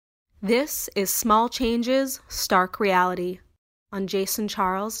This is Small Changes, Stark Reality on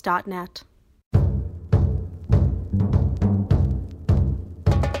jasoncharles.net.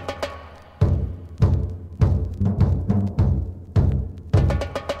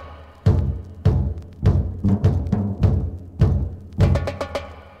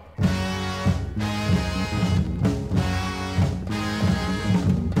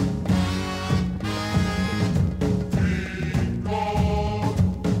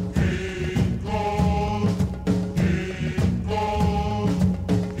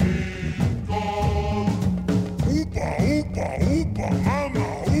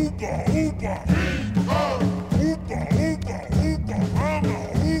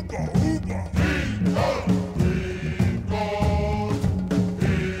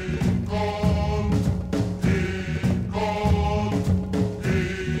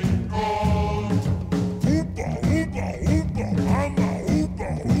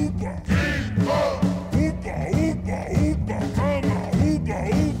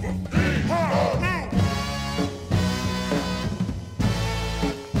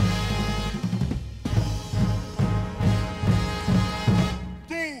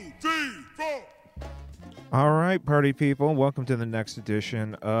 All right, party people, welcome to the next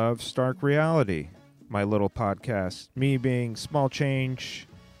edition of Stark Reality, my little podcast. Me being Small Change,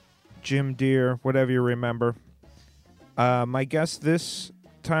 Jim Deere, whatever you remember. My guest this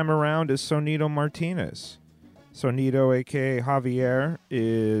time around is Sonito Martinez. Sonito, a.k.a. Javier,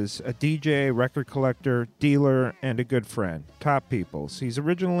 is a DJ, record collector, dealer, and a good friend. Top peoples. He's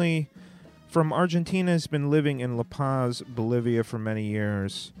originally from Argentina, has been living in La Paz, Bolivia for many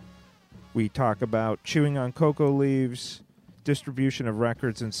years. We talk about chewing on cocoa leaves, distribution of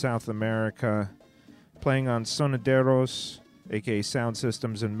records in South America, playing on sonaderos, aka sound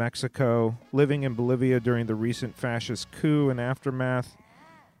systems in Mexico, living in Bolivia during the recent fascist coup and aftermath.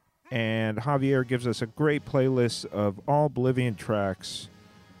 And Javier gives us a great playlist of all Bolivian tracks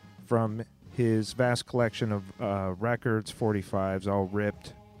from his vast collection of records, 45s, all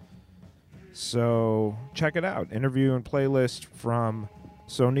ripped. So check it out. Interview and playlist from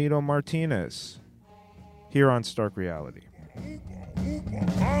Sonito Martinez here on Stark Reality.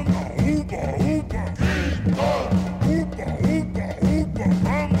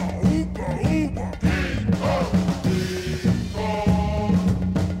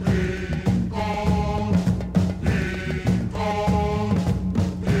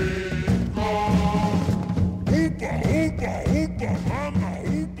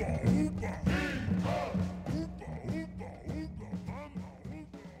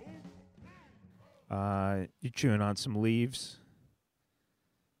 You chewing on some leaves?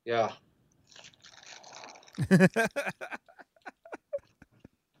 Yeah.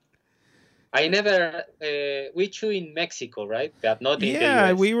 I never. We chew in Mexico, right? But not in the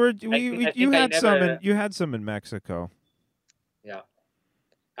US. We were. You had never, you had some in Mexico. Yeah,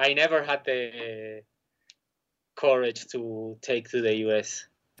 I never had the courage to take to the US.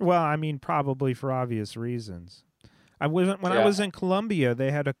 Well, I mean, probably for obvious reasons. I was in Colombia.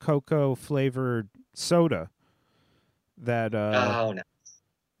 They had a cocoa flavored soda that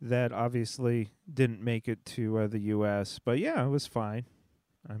that obviously didn't make it to the U.S. But yeah, it was fine.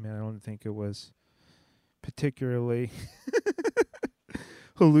 I mean, I don't think it was particularly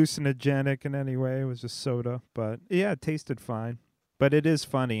hallucinogenic in any way. It was just soda, but yeah, it tasted fine. But it is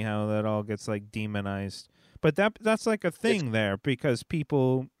funny how that all gets like demonized. But that's like a thing there because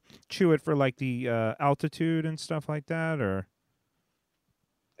people chew it for like the altitude and stuff like that, or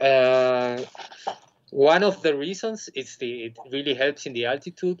one of the reasons is it really helps in the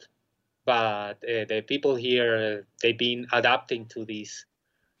altitude, but the people here they've been adapting to this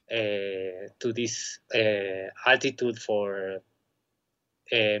altitude for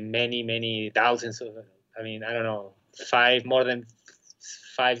many thousands of, I mean, I don't know, more than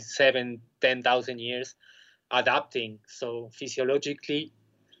 5, 7, 10,000 years adapting. So physiologically,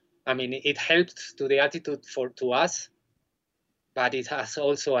 I mean, it helps to the altitude to us, but it has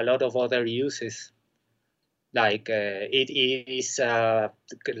also a lot of other uses. Like it is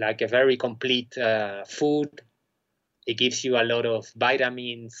like a very complete food. It gives you a lot of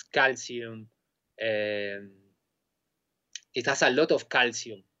vitamins, calcium. It has a lot of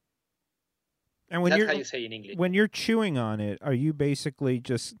calcium. And when That's how you say in English. When you're chewing on it, are you basically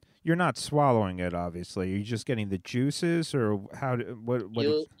just, you're not swallowing it, obviously. Are you just getting the juices, or what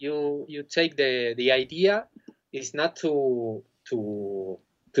you take the idea is not to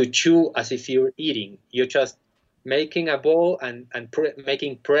chew as if you're eating. You're just making a bowl and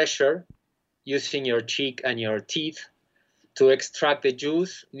making pressure using your cheek and your teeth to extract the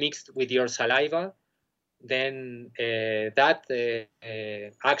juice mixed with your saliva, then that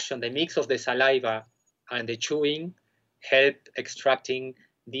action, the mix of the saliva and the chewing, help extracting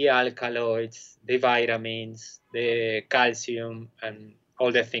the alkaloids, the vitamins, the calcium, and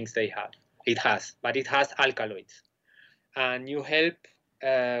all the things they have. It has alkaloids, and you help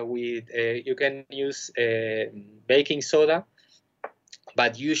with. You can use baking soda,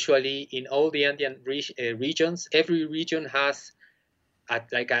 but usually in all the Andean regions, every region has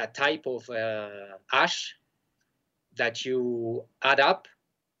like a type of ash that you add up,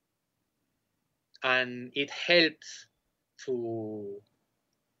 and it helps to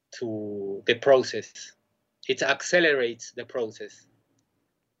the process. It accelerates the process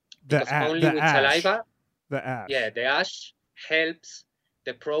because only with saliva, the ash. Yeah, the ash helps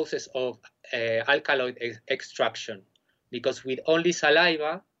the process of alkaloid extraction. Because with only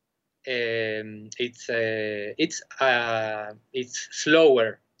saliva, it's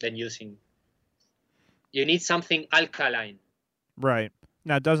slower than using. You need something alkaline. Right.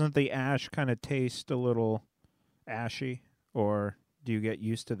 Now, doesn't the ash kind of taste a little ashy, or do you get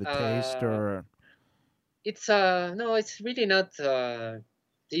used to the taste, or? It's no, it's really not.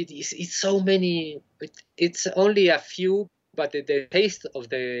 It's so many. It's only a few, but the taste of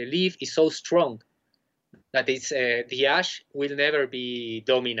the leaf is so strong that it's the ash will never be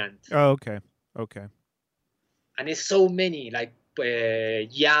dominant. Oh, okay. Okay. And it's so many, like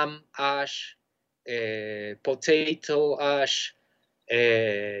yam ash, potato ash.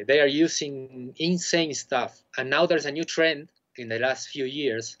 They are using insane stuff, and now there's a new trend in the last few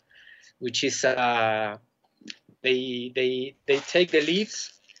years, which is they take the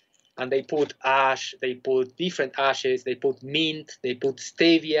leaves and they put ash, they put different ashes, they put mint, they put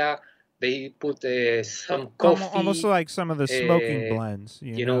stevia, they put some coffee. Almost like some of the smoking blends,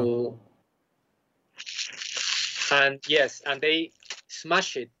 you know. And yes, and they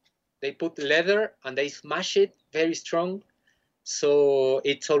smash it. They put leather and they smash it very strong, so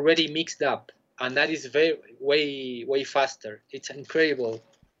it's already mixed up, and that is way faster. It's incredible.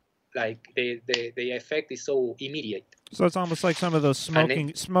 Like the effect is so immediate. So it's almost like some of those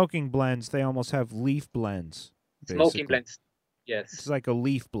smoking blends. They almost have leaf blends. Basically. Smoking blends, yes. It's like a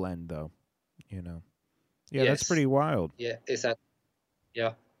leaf blend, though. You know. Yeah, yes. That's pretty wild. Yeah, exactly.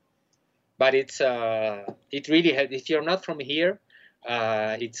 Yeah, but it's it really helps. If you're not from here,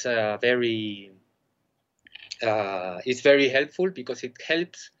 it's very helpful because it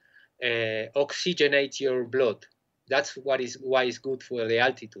helps oxygenate your blood. That's why it's good for the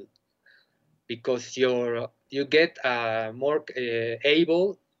altitude, because you get more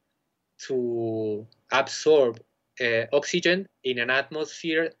able to absorb oxygen in an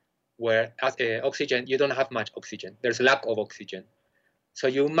atmosphere where oxygen, you don't have much oxygen. There's lack of oxygen. So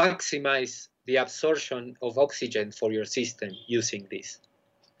you maximize the absorption of oxygen for your system using this.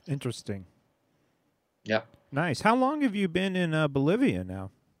 Interesting. Yeah. Nice. How long have you been in Bolivia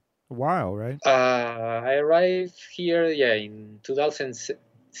now? A while, right? I arrived here, in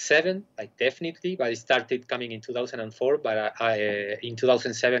 2007, definitely, but I started coming in 2004. But in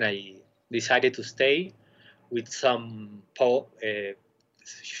 2007, I decided to stay with some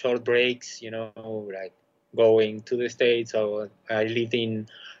short breaks, like going to the States. So I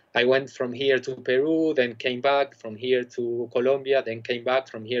went from here to Peru, then came back, from here to Colombia, then came back,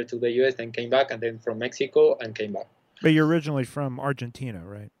 from here to the US, then came back, and then from Mexico and came back. But you're originally from Argentina,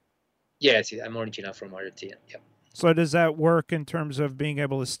 right? Yes, I'm originally from Argentina. Yeah. So does that work in terms of being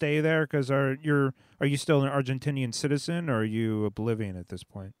able to stay there? Because are you still an Argentinian citizen, or are you a Bolivian at this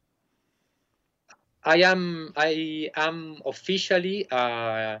point? I am officially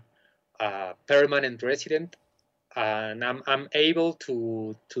a permanent resident, and I'm able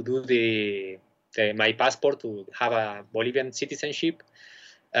to do my passport to have a Bolivian citizenship,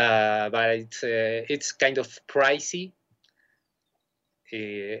 but it's kind of pricey,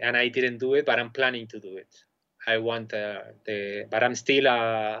 and I didn't do it, but I'm planning to do it. I want but I'm still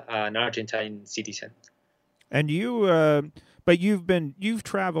an Argentine citizen. And you, but you've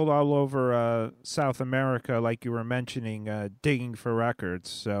traveled all over South America, like you were mentioning, digging for records.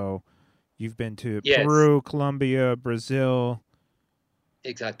 So you've been to Peru, Colombia, Brazil.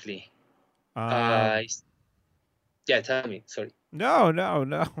 Exactly. Yeah, tell me. Sorry. No,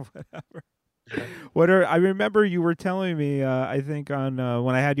 whatever. I remember you were telling me, I think on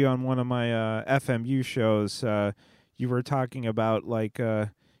when I had you on one of my FMU shows, you were talking about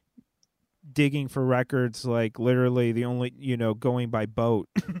digging for records, like literally the only, going by boat.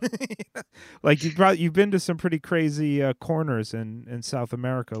 Like you've been to some pretty crazy corners in South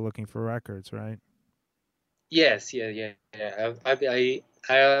America looking for records, right? Yes, yeah.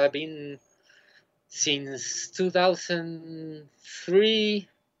 I've been since 2003.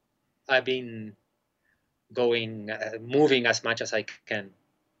 I've been going, moving as much as I can.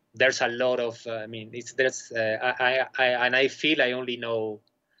 There's a lot of, and I feel I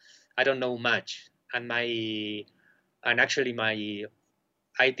don't know much. And actually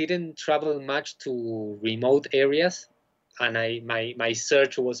I didn't travel much to remote areas, and my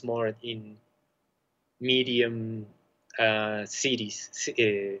search was more in medium cities,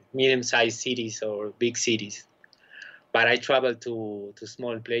 medium-sized cities or big cities. But I traveled to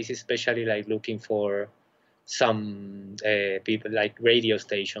small places, especially like looking for some people, like radio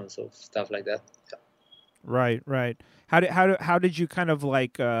stations or stuff like that. Right, right. How did you kind of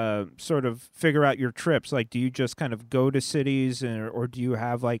like sort of figure out your trips? Like, do you just kind of go to cities, or do you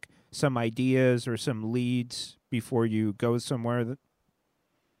have like some ideas or some leads before you go somewhere?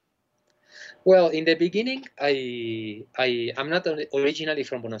 Well, in the beginning, I'm not originally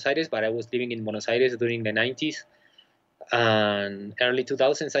from Buenos Aires, but I was living in Buenos Aires during the 90s and early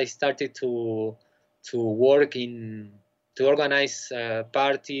 2000s. I started to work to organize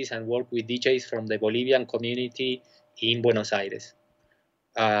parties and work with DJs from the Bolivian community in Buenos Aires.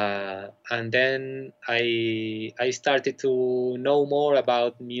 And then I started to know more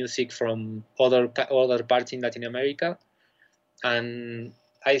about music from other parts in Latin America, and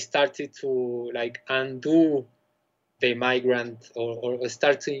I started to like undo the migrant, or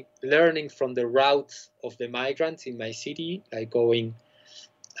starting learning from the routes of the migrants in my city, like going,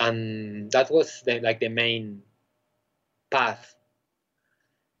 and that was the main path.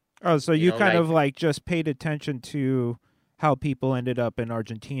 Oh, so you kind of like just paid attention to how people ended up in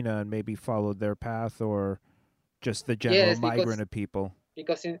Argentina and maybe followed their path, or just the general migrant of people?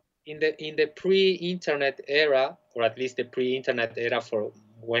 Because in the pre-internet era, or at least the pre-internet era for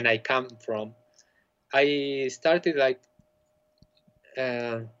when I come from, I started like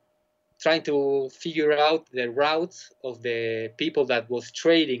trying to figure out the routes of the people that was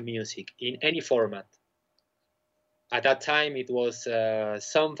trading music in any format. At that time, it was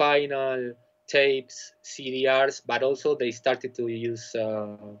some vinyl, tapes, CDRs, but also they started to use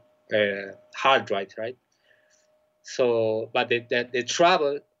hard drives, right? So, but the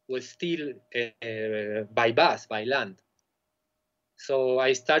travel was still by bus, by land. So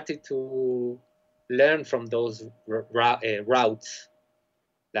I started to learn from those routes.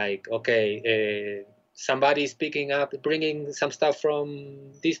 Like, okay, somebody's picking up, bringing some stuff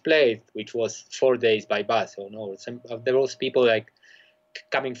from this place, which was 4 days by bus. Or no, there was people like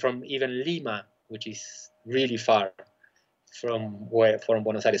coming from even Lima, which is really far from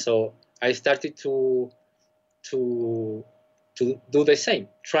Buenos Aires. So I started to do the same,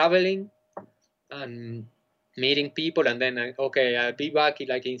 traveling and meeting people, and then okay, I'll be back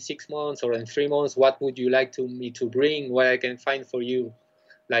in 6 months or in 3 months. What would you like me to bring? What I can find for you,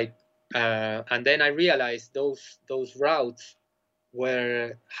 like, and then I realized those routes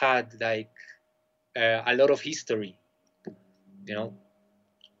had like a lot of history, you know.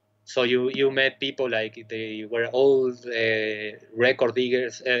 So you met people like they were old record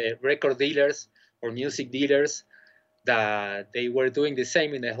dealers or music dealers, that they were doing the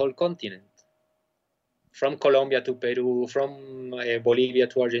same in the whole continent, from Colombia to Peru, from Bolivia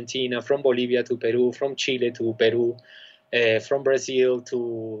to Argentina, from Bolivia to Peru, from Chile to Peru, from Brazil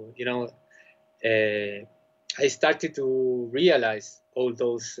to, I started to realize all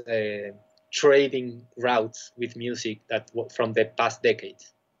those trading routes with music that from the past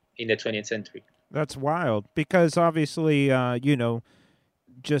decades in the 20th century. That's wild, because obviously,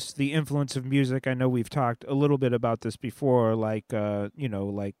 just the influence of music. I know we've talked a little bit about this before, like,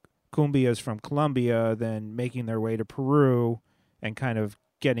 like cumbias from Colombia, then making their way to Peru and kind of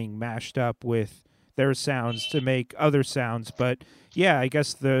getting mashed up with their sounds to make other sounds. But yeah, I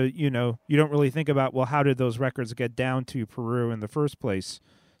guess you don't really think about, well, how did those records get down to Peru in the first place?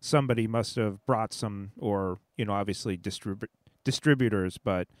 Somebody must have brought some, or, obviously distributors,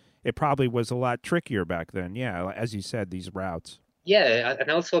 but it probably was a lot trickier back then. Yeah, as you said, these routes. Yeah,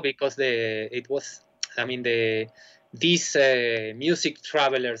 and also because these music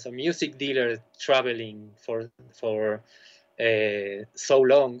travelers or music dealers traveling for so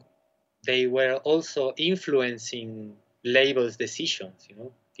long, they were also influencing labels' decisions,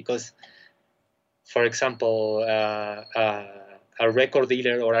 because, for example, a record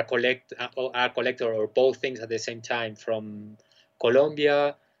dealer or a collector, or both things at the same time, from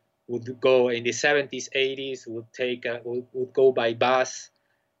Colombia would go in the 70s, 80s, would go by bus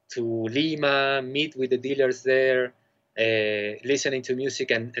to Lima, meet with the dealers there, listening to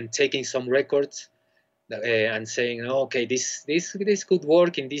music and taking some records, and saying, okay, this could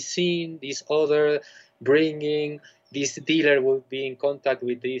work in this scene, this other, bringing this dealer will be in contact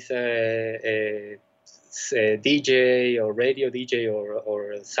with this DJ or radio DJ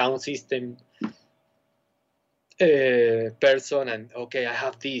or sound system person, and okay, I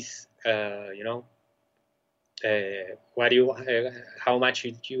have this, what do you, how much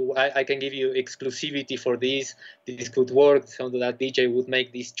I can give you exclusivity for this. This could work. So that DJ would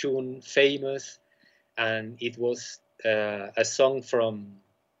make this tune famous, and it was a song from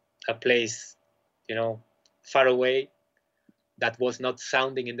a place, far away, that was not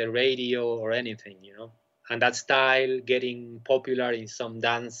sounding in the radio or anything, and that style getting popular in some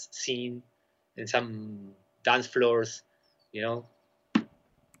dance scene, in some dance floors,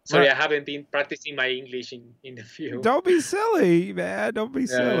 Sorry, Right. I haven't been practicing my English in the field, Don't be silly, man. Don't be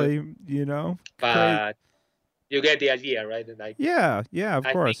silly. but you get the idea, right? Like, Yeah, of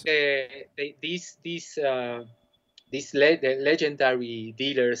I course. think the legendary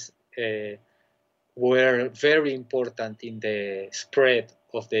dealers were very important in the spread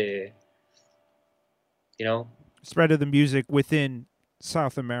of the, Spread of the music within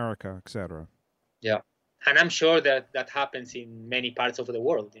South America, etc. yeah. And I'm sure that happens in many parts of the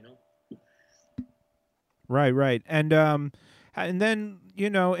world, Right. And then,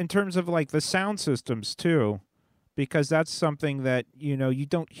 in terms of like the sound systems too, because that's something that, you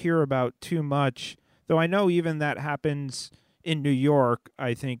don't hear about too much. Though I know even that happens in New York,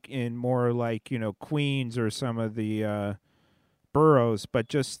 I think in more like, Queens or some of the boroughs, but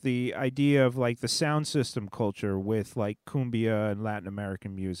just the idea of like the sound system culture with like cumbia and Latin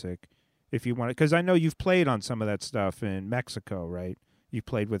American music. If you want to, because I know you've played on some of that stuff in Mexico, right? You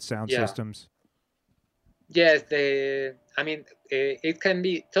played with sound Yeah. systems. Yes, it can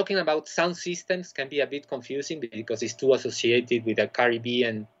be, talking about sound systems can be a bit confusing because it's too associated with the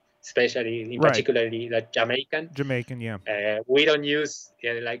Caribbean, especially in Right. particularly like Jamaican. Yeah. We don't use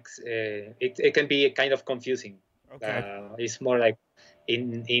it can be kind of confusing. Okay. It's more like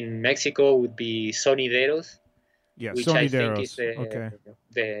in Mexico would be sonideros, Yeah, which I think is okay.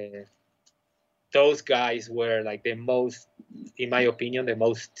 Those guys were like the most, in my opinion, the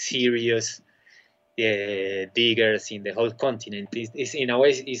most serious diggers in the whole continent. Is in a way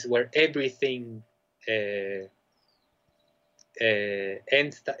is where everything ends.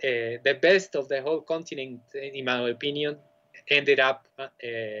 The best of the whole continent, in my opinion, ended up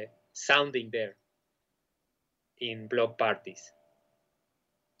sounding there in block parties.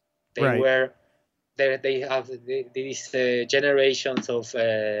 They were there. They have these generations of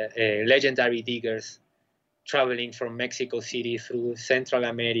legendary diggers traveling from Mexico City through Central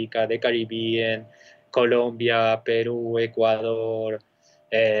America, the Caribbean, Colombia, Peru, Ecuador,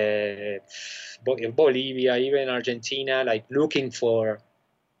 Bolivia, even Argentina, like looking for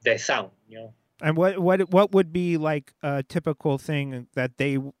the sound, And what would be like a typical thing that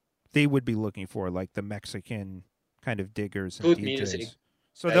they would be looking for, like the Mexican kind of diggers and good DJs? music.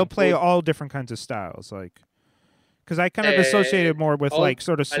 So they'll play all different kinds of styles, like, because I kind of associated more with like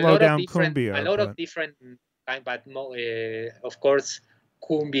sort of slow down cumbia. A lot of different, but of course,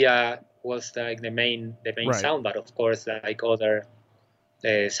 cumbia was like the main sound, but of course, like other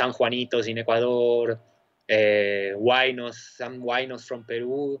San Juanitos in Ecuador, some huaynos from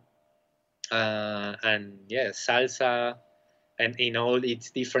Peru, and salsa, and in all its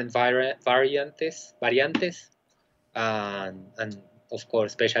different variantes, and of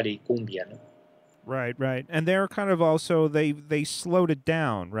course, especially cumbia. No? Right. And they're kind of also, they slowed it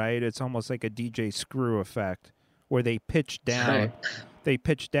down, right? It's almost like a DJ Screw effect where they pitch down. They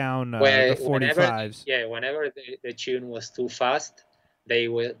pitch down the 45s. Whenever the tune was too fast, they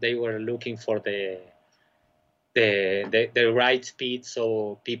were looking for the right speed,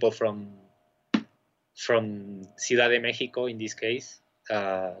 so people from Ciudad de Mexico, in this case,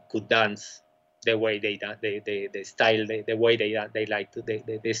 could dance the way the style, the way they like to,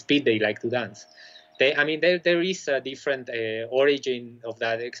 the speed they like to dance. There is a different origin of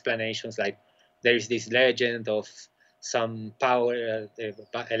that explanations. Like there is this legend of some power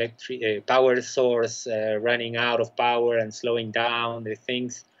power source running out of power and slowing down the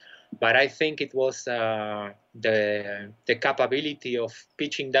things. But I think it was the capability of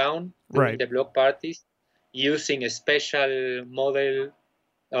pitching down during the block parties, using a special model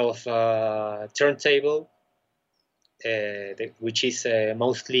of turntable, which is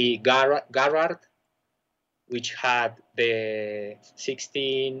mostly Garrard, which had the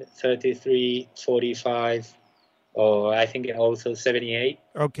 16, 33, 45, or I think also 78.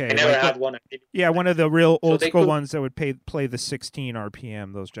 Okay. I never had one. Yeah, one of the real old school ones that would play the 16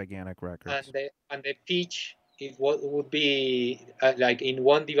 RPM, those gigantic records. And the pitch, it would be like in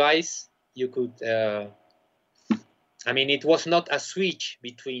one device, you could... it was not a switch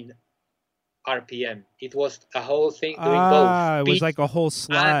between RPM. It was a whole thing doing both. It was like a whole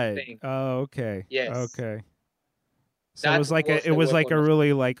slide. Oh, okay. Yes. Okay. So it was like a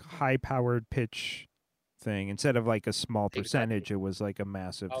really like high powered pitch thing. Instead of like a small percentage, exactly. it was like a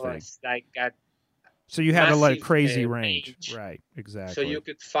massive thing. Ours like at So you had a like massive crazy range. range, Right, so you exactly.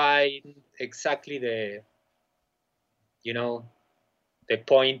 could find exactly the, you know, the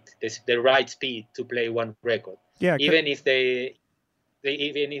point, the right speed to play one record. Yeah, Even if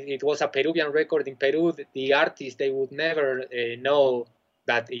even if it was a Peruvian record in Peru, the artists, they would never know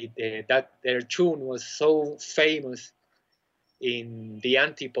that that their tune was so famous in the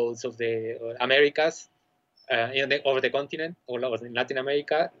antipodes of the Americas, over the continent, or in Latin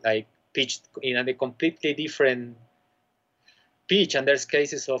America, like pitched in a completely different pitch. And there's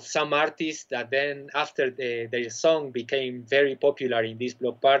cases of some artists that then, after their song became very popular in these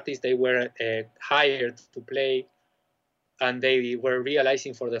block parties, they were hired to play, and they were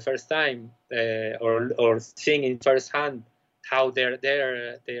realizing for the first time, or singing firsthand, how their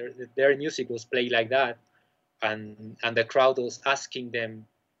music was played like that, and the crowd was asking them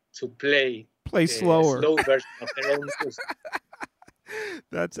to play play a slower. slow version of their own music.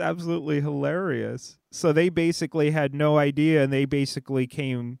 That's absolutely hilarious. So they basically had no idea, and they basically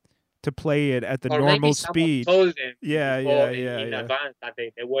came to play it at the Or maybe normal someone speed. told them Yeah, before, yeah, yeah, in yeah. advance, that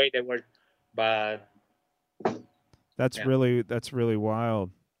the way they were, but That's yeah, really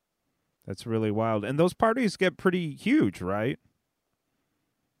wild. That's really wild. And those parties get pretty huge, right?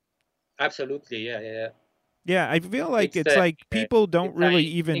 absolutely, yeah, yeah. Yeah, I feel like It's it's the like people don't really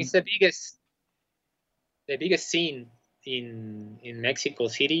it's even. the biggest scene in Mexico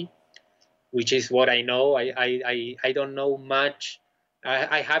City, which is what I know. I don't know much.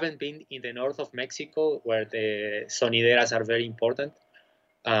 I haven't been in the north of Mexico, where the sonideras are very important.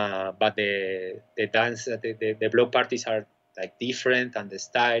 But the dance, the block parties are like different, and the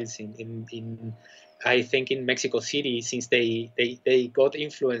styles in I think in Mexico City, since they got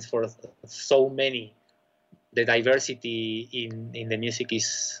influence for so many, the diversity in the music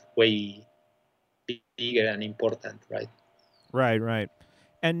is way bigger and important, right? Right, right.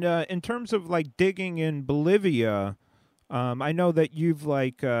 And in terms of like digging in Bolivia, I know that you've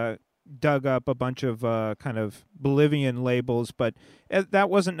like dug up a bunch of kind of Bolivian labels, but that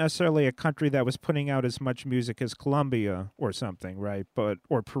wasn't necessarily a country that was putting out as much music as Colombia or something, right? But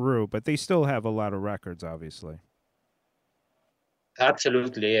or Peru, but they still have a lot of records, obviously.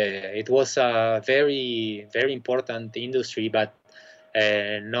 Absolutely, it was a very important industry, but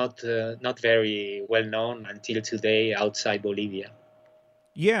not very well known until today outside Bolivia.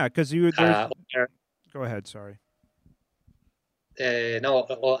 Yeah, because you there's. Uh, Go ahead. Sorry. no,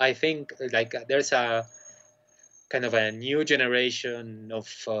 I think like there's a kind of a new generation of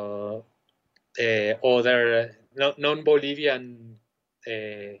other non-Bolivian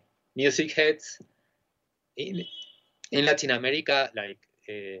music heads in Latin America, like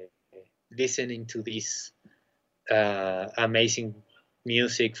listening to this amazing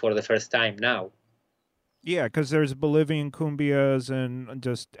music for the first time now. Yeah, because there's Bolivian cumbias and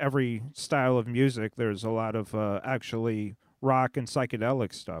just every style of music. There's a lot of actually rock and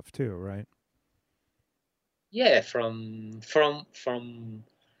psychedelic stuff too, right? Yeah, from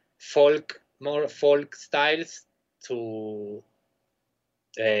more folk styles to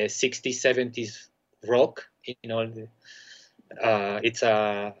 60s, 70s rock. It's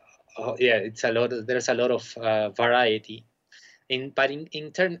a yeah, it's a lot. There's a lot of variety. But in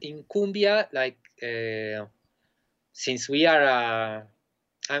cumbia, like since we are,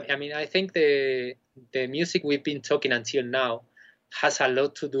 I mean, I think the music we've been talking until now has a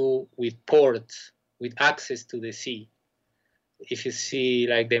lot to do with ports, with access to the sea. If you see,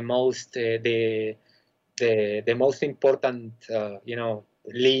 like the most important,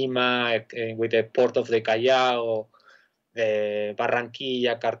 Lima, with the port of the Callao,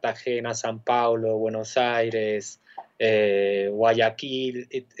 Barranquilla, Cartagena, San Paulo, Buenos Aires, Guayaquil.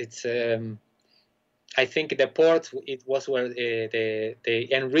 It's I think the port, it was where the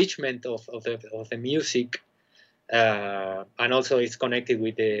enrichment of the music, and also it's connected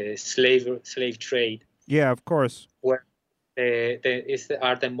with the slave trade, Yeah, of course. where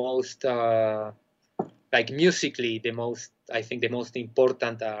are the most like musically I think the most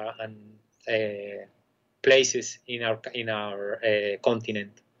important and places in our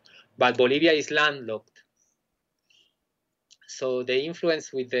continent. But Bolivia is landlocked, so the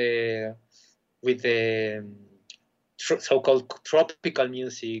influence with the so-called tropical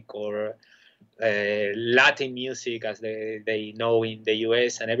music, or Latin music, as they know in the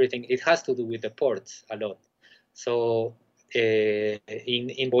US and everything, it has to do with the ports a lot. So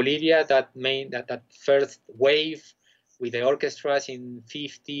in Bolivia, that first wave with the orchestras in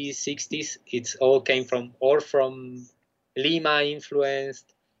 50s, 60s, it's all came from Lima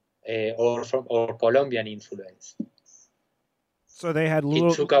influenced, or Colombian influence. So they had It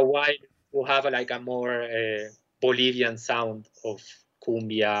little. took a while. who have like a more Bolivian sound of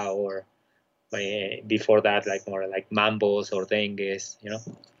cumbia, or before that, like more like mambos or dengues, you know.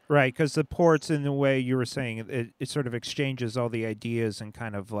 Right, because the ports, in the way you were saying, it sort of exchanges all the ideas and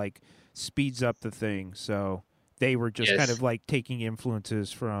kind of like speeds up the thing. So they were just kind Yes. of like taking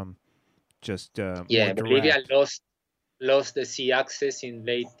influences from just more Yeah, Bolivia direct. lost the sea access in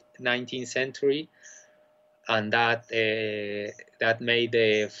late 19th century, and that made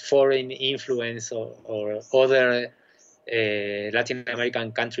the foreign influence, or other Latin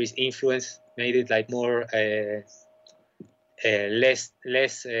American countries' influence, made it like more less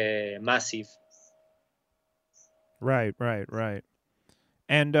massive. Right, right, right.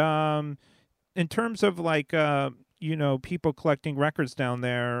 And in terms of like people collecting records down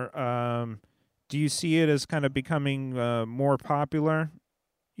there, do you see it as kind of becoming more popular?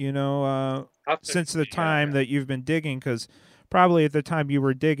 Since the Absolutely, time that you've been digging, because probably at the time you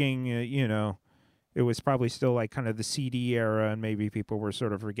were digging, it was probably still like kind of the CD era, and maybe people were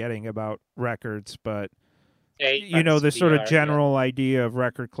sort of forgetting about records. But APAC, the sort of CDR, yeah, general idea of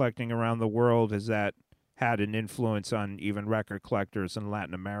record collecting around the world, has that had an influence on even record collectors in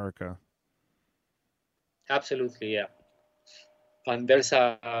Latin America? absolutely, yeah. And there's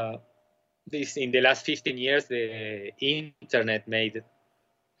this in the last 15 years, the internet made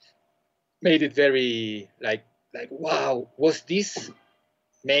it very like wow, was this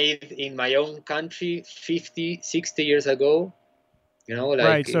made in my own country 50, 60 years ago? Like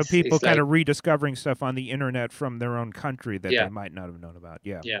Right, so people it's kind like, of rediscovering stuff on the internet from their own country that they yeah, might not have known about.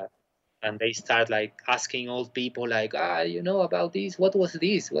 Yeah. yeah. And they start like asking old people like, you know about this? What was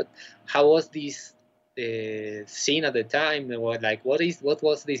this? How was this scene at the time? What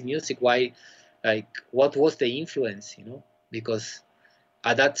was this music? Why, like, what was the influence? Because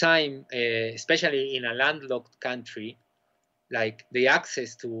at that time, especially in a landlocked country, like the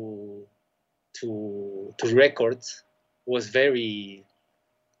access to records was very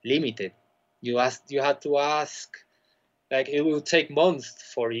limited. You had to ask, like it would take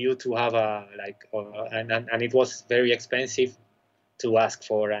months for you to have and it was very expensive to ask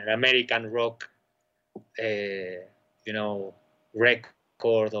for an American rock you know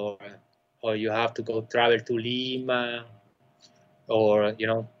record, or you have to go travel to Lima, or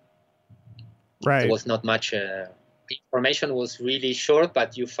there Right. was not much information, was really short,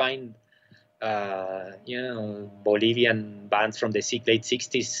 but you find Bolivian bands from the late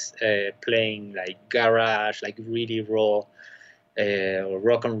 60s playing like garage, like really raw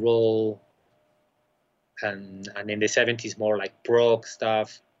rock and roll, and in the 70s more like prog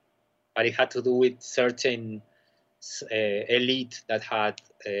stuff. But it had to do with certain elite that had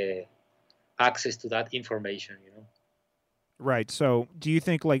access to that information. Right. So, do you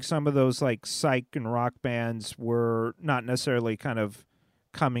think like some of those like psych and rock bands were not necessarily kind of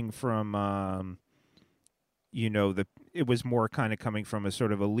coming from the it was more kind of coming from a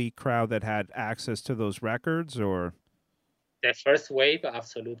sort of elite crowd that had access to those records, or The first wave,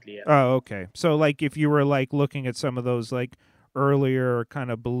 absolutely, yeah. oh, okay. So like if you were like looking at some of those like earlier kind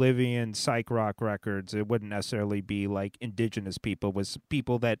of Bolivian psych rock records, it wouldn't necessarily be like indigenous people, it was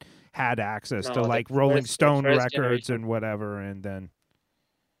people that had access to No, like Rolling the Stone first records generation. and whatever, and then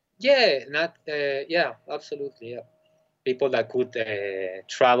Yeah, not yeah, absolutely, yeah. People that could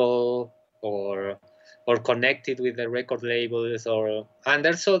travel, or connected with the record labels, and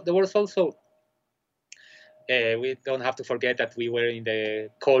there was also we don't have to forget that we were in the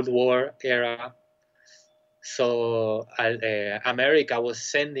Cold War era. So the American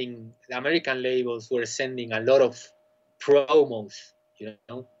labels were sending a lot of promos,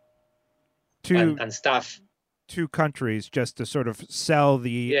 to and stuff. two countries just to sort of sell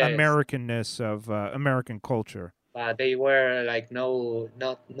the Yes, Americanness of American culture. but they were like not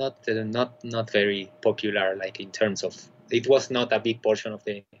very popular. Like in terms of, it was not a big portion of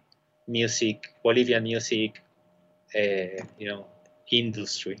the Bolivian music,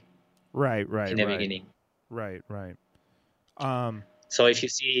 industry Right, right, in the right, beginning. right, right. Um, So if you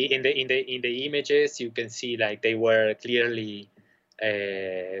see in the images, you can see like they were clearly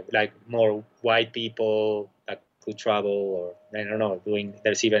like more white people that could travel, or I don't know,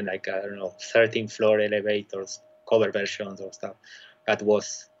 there's even like, I don't know, 13th floor elevators, cover versions or stuff. That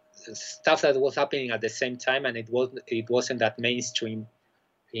was stuff that was happening at the same time, and it wasn't that mainstream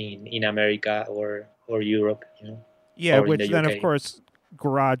in America or Europe, yeah, or in which the then of UK. course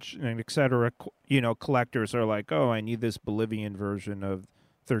garage and etc. Collectors are like, oh, I need this Bolivian version of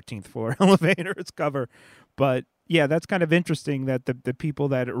 13th floor elevators cover. But yeah, that's kind of interesting that the people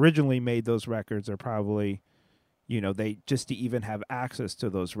that originally made those records are probably, they just to even have access to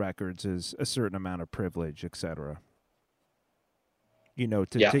those records is a certain amount of privilege, etc.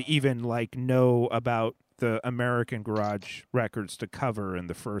 to even like know about the American garage records to cover in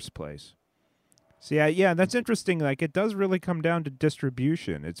the first place. So yeah, that's interesting. Like it does really come down to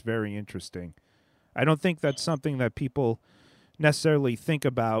distribution. It's very interesting. I don't think that's something that people necessarily think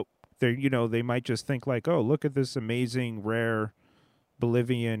about. They might just think like, oh, look at this amazing rare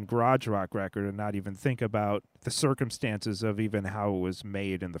Bolivian garage rock record, and not even think about the circumstances of even how it was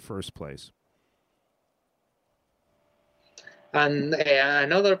made in the first place. And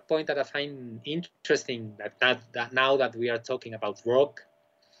another point that I find interesting that now that we are talking about rock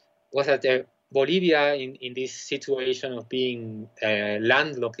was that Bolivia in this situation of being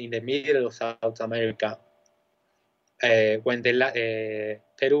landlocked in the middle of South America, when the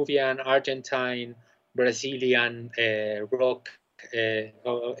Peruvian, Argentine, Brazilian rock,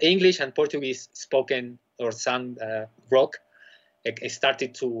 English and Portuguese spoken or sung rock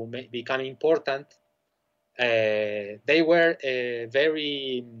started to become important, they were a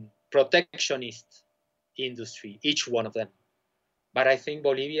very protectionist industry, each one of them. But I think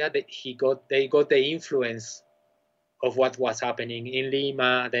Bolivia, they got the influence of what was happening in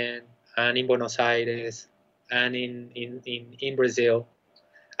Lima then, and in Buenos Aires, and in Brazil.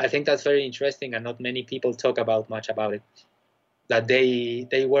 I think that's very interesting, and not many people talk much about it. That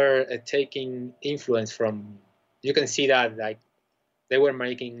they were taking influence from. You can see that like they were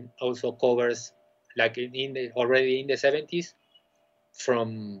making also covers like already in the 70s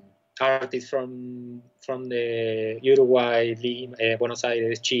from artists from the Uruguay, Lima, Buenos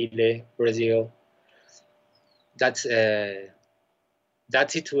Aires, Chile, Brazil. That's that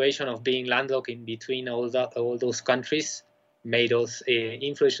situation of being landlocked in between all those countries made us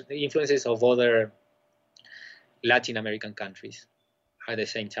influences of other Latin American countries at the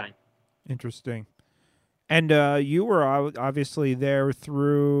same time. Interesting. And you were obviously there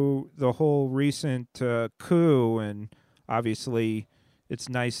through the whole recent coup, and obviously it's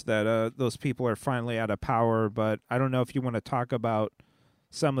nice that those people are finally out of power, but I don't know if you want to talk about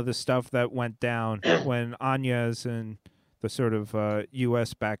some of the stuff that went down when Áñez and the sort of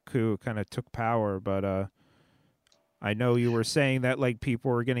U.S.-backed coup kind of took power, but I know you were saying that like people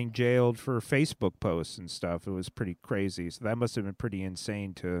were getting jailed for Facebook posts and stuff. It was pretty crazy, so that must have been pretty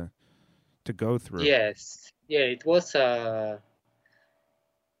insane to go through. Yes, yeah, it was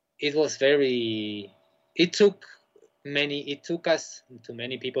very. It took us to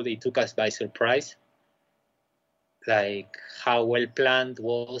many people. It took us by surprise, like how well planned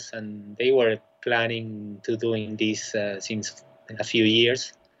was, and they were planning to doing this since a few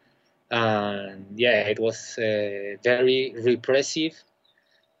years. And yeah, it was very repressive.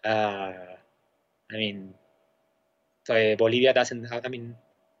 I mean, Bolivia doesn't have, I mean,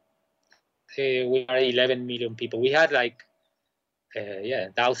 we are 11 million people. We had like,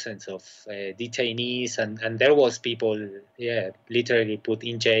 thousands of detainees, and there was people, literally put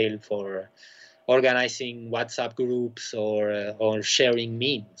in jail for organizing WhatsApp groups or sharing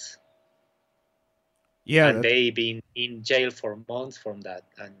memes. Yeah, and they've been in jail for months from that.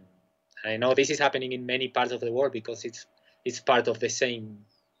 And I know this is happening in many parts of the world because it's part of the same,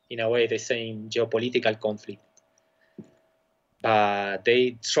 in a way, the same geopolitical conflict. But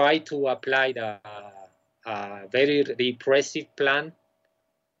they try to apply a very repressive plan,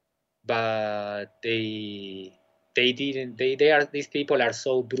 but they didn't. These people are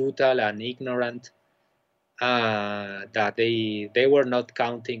so brutal and ignorant that they were not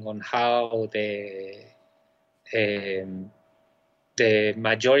counting on how the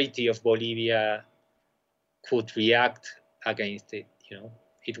majority of Bolivia could react against it.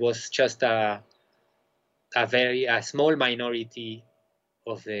 It was just a small minority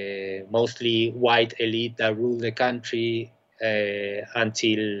of the mostly white elite that ruled the country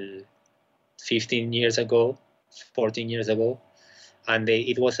until 15 years ago, 14 years ago. And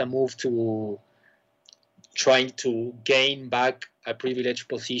it was a move to trying to gain back a privileged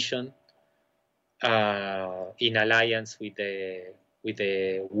position in alliance with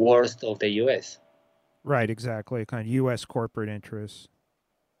the worst of the U.S. Right, exactly. Kind of U.S. corporate interests.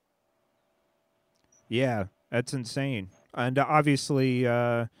 Yeah, that's insane. And obviously,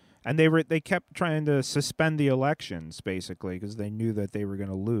 and they kept trying to suspend the elections basically because they knew that they were going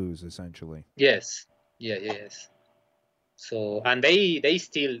to lose essentially. Yes. Yes. So, and they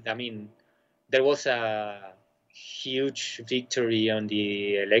still, I mean, there was a huge victory on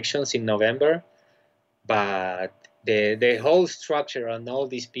the elections in November, but the whole structure and all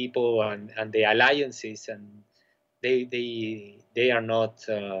these people and the alliances, and they are not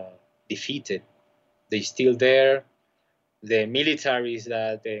defeated. They're still there. The militaries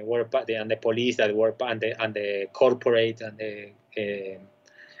that they were, and the police that were, and the corporate and the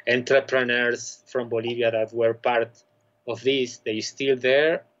entrepreneurs from Bolivia that were part of this, they're still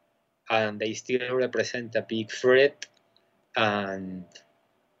there, and they still represent a big threat. And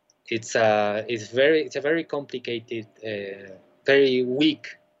it's a very complicated, very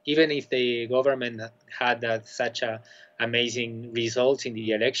weak. Even if the government had such a amazing results in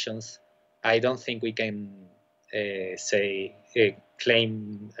the elections, I don't think we can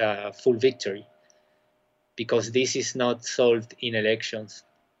claim full victory, because this is not solved in elections.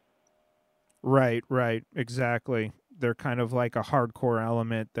 Right, exactly. They're kind of like a hardcore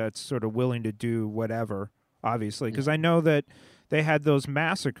element that's sort of willing to do whatever, obviously, because I know that they had those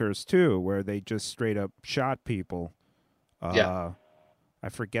massacres too, where they just straight up shot people. Yeah. I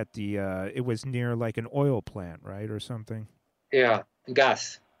forget it was near like an oil plant, right, or something. Yeah,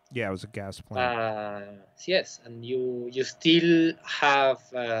 gas. Yeah, it was a gas plant. Yes, and you still have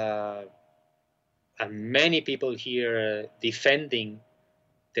many people here defending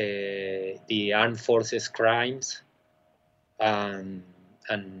the armed forces crimes, and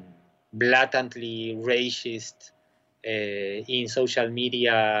blatantly racist in social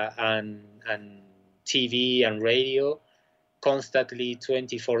media and TV and radio, constantly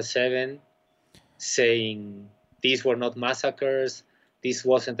 24/7, saying these were not massacres, this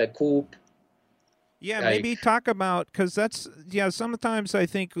wasn't a coup. Yeah, maybe talk about, because that's, sometimes I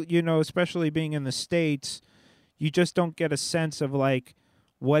think, especially being in the States, you just don't get a sense of like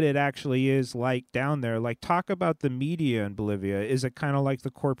what it actually is like down there. Like, talk about the media in Bolivia. Is it kind of like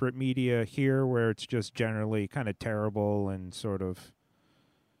the corporate media here, where it's just generally kind of terrible and sort of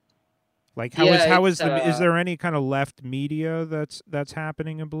like is there any kind of left media that's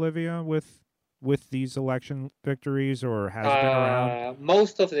happening in Bolivia with these election victories, or has been around?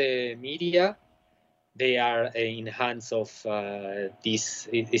 Most of the media, they are in hands of this.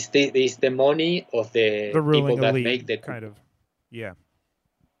 Is the money of the ruling people that elite, make the kind of. Yeah.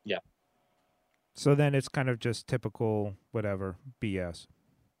 Yeah. So then it's kind of just typical whatever BS.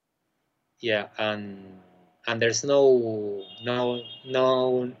 Yeah, and there's no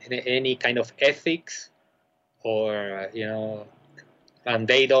any kind of ethics, or and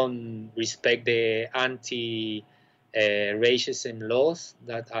they don't respect the anti racism laws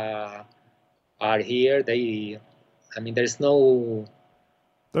that are here. There's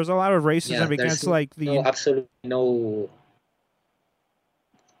a lot of racism against like the absolutely no.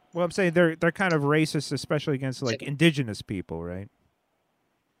 Well, I'm saying they're kind of racist, especially against like indigenous people, right?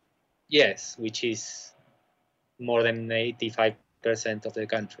 Yes, which is more than 85% of the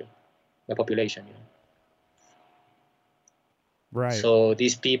country, the population. Right. So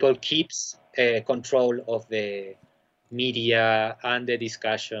these people keeps control of the media and the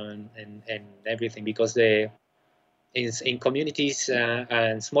discussion and everything, because in communities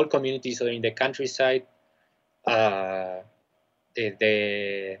and small communities, or in the countryside, the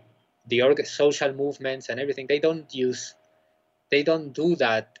social movements and everything, they don't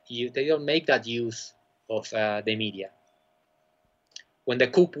make that use of the media. When the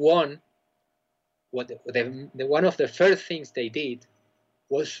coup won, one of the first things they did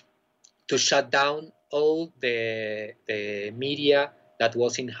was to shut down all the media that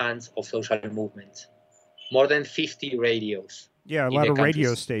was in hands of social movements. More than 50 radios. Yeah, a lot of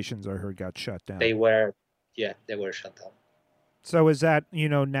radio stations I heard got shut down. They were shut down. So is that,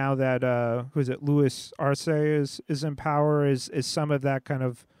 now that who's it, Luis Arce is in power, is some of that kind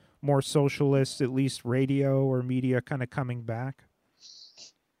of more socialist, at least radio or media, kind of coming back?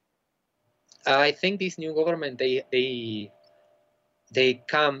 I think this new government, they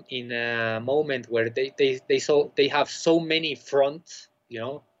come in a moment where they have so many fronts,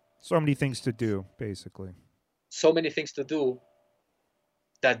 so many things to do, basically. So many things to do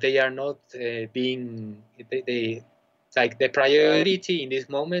that they are not being. They like the priority in this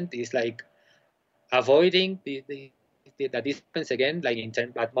moment is like avoiding that this happens again, like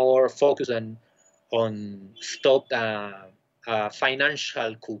but more focus on stop a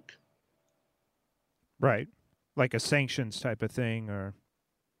financial coup. Right, like a sanctions type of thing, or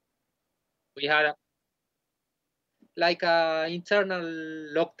we had like a internal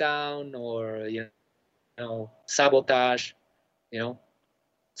lockdown, or sabotage,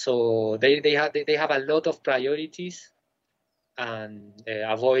 So they have a lot of priorities, and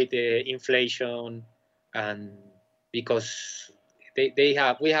avoid the inflation, and because we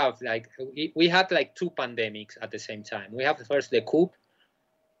had like two pandemics at the same time. We have first the coup,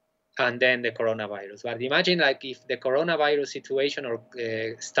 and then the coronavirus. But imagine like if the coronavirus situation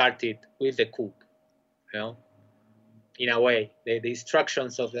started with the coup, in a way, the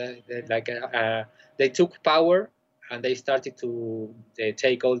instructions of they took power, and they started to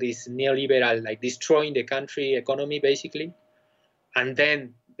take all this neoliberal, like destroying the country economy basically, and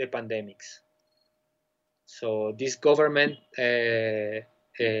then the pandemics. So this government, they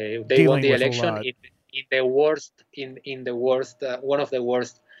Dealing won the with a election lot. in the worst, in the worst, one of the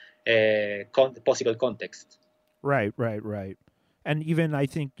worst possible context. Right. And even I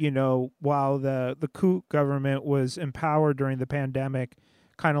think, while the coup government was empowered during the pandemic,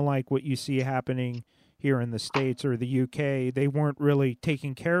 kind of like what you see happening here in the States or the UK, they weren't really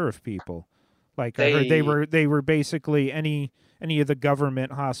taking care of people. Like I heard they were basically any of the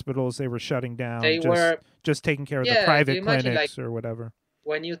government hospitals they were shutting down, They were, just taking care of the yeah. You private imagine, like, clinics or whatever.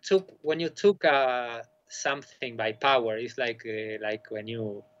 when you took something by power, it's like when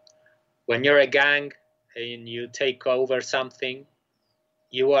you're a gang and you take over something,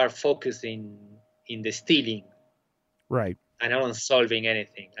 you are focusing in the stealing, right, and not on solving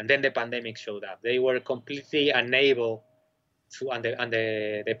anything. And then the pandemic showed up. They were completely unable to, and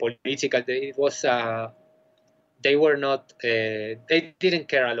the political, it was they were not, they didn't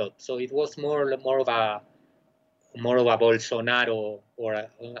care a lot. So it was more of a Bolsonaro or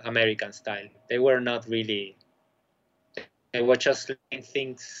American style. They were not really. They were just letting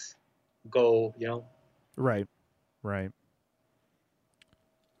things go. right.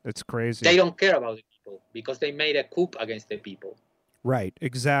 It's crazy. They don't care about the people because they made a coup against the people. Right,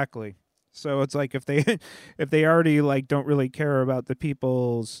 exactly. So it's like if they already like don't really care about the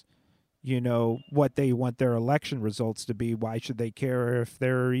people's, what they want their election results to be, why should they care if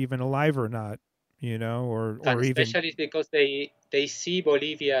they're even alive or not? Or especially even because they see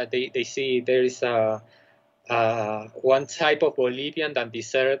Bolivia, they see there is a one type of Bolivian that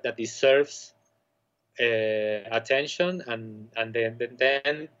deserves attention, and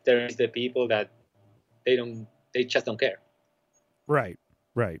then there is the people that they just don't care. Right.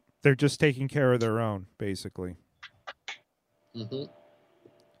 They're just taking care of their own, basically. Mm-hmm.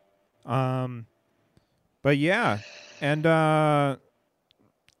 But yeah, and I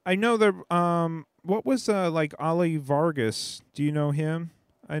know that what was like Ali Vargas? Do you know him?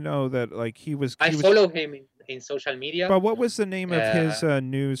 I know that like he was. I follow him in social media. But what was the name of his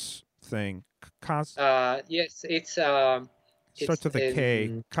news thing? Yes, it's starts with a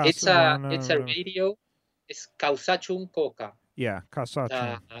K. It's a radio. It's Causachun Coca. Yeah,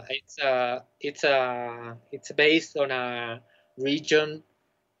 Causachun. It's based on a region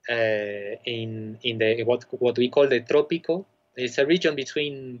in the what we call the Tropico. It's a region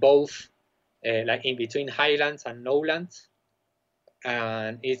between both, like in between highlands and lowlands,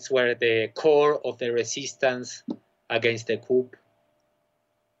 and it's where the core of the resistance against the coup.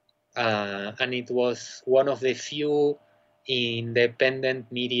 And it was one of the few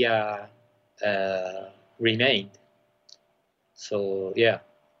independent media remained. So yeah,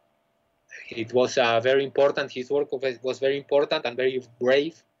 it was very important. His work was very important and very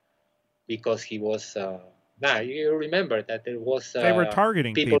brave, because he was. You remember that there was. They were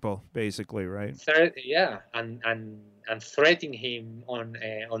targeting people basically, right? And threatening him on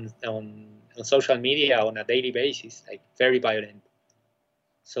social media on a daily basis, like very violent.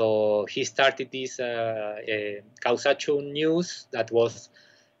 So he started this Causachun News that was,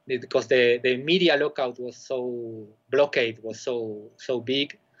 because the media lockout was blockade was so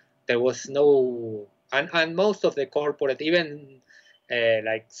big, there was no, and most of the corporate, even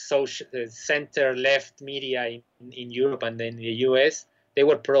like social center left media in Europe and then the US, they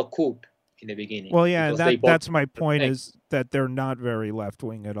were pro-coup in the beginning. Well, yeah, that's my point, is that they're not very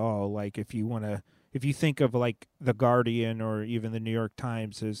left-wing at all. Like if you think of like The Guardian or even the New York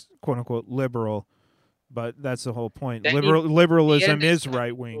Times as quote unquote liberal, but that's the whole point. Liberalism is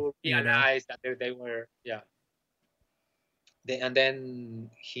right wing. Realized that they were, yeah. And then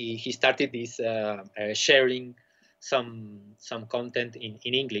he started this sharing some content in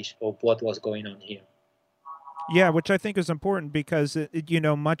English of what was going on here. Yeah, which I think is important because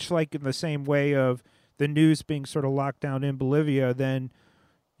much like in the same way of the news being sort of locked down in Bolivia, then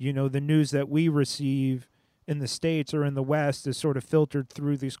the news that we receive in the States or in the West is sort of filtered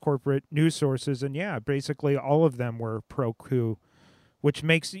through these corporate news sources. And yeah, basically all of them were pro-coup, which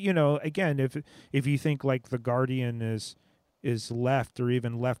makes, again, if you think like The Guardian is left or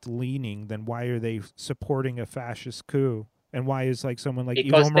even left-leaning, then why are they supporting a fascist coup? And why is like someone like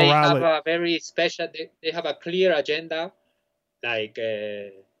because Evo Morales... they have a very special, they have a clear agenda, like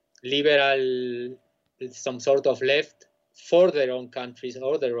liberal, some sort of left, for their own countries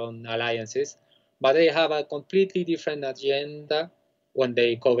or their own alliances, but they have a completely different agenda when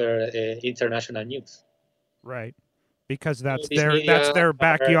they cover international news. Right, because that's their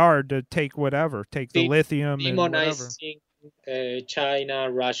backyard to take the lithium demonizing and whatever.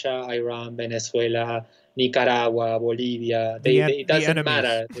 China, Russia, Iran, Venezuela, Nicaragua, Bolivia. It doesn't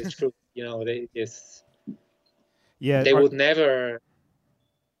matter the truth. They just they would never.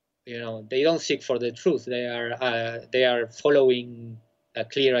 they don't seek for the truth. They are following a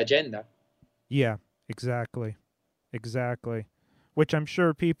clear agenda. Yeah, exactly. Exactly. Which I'm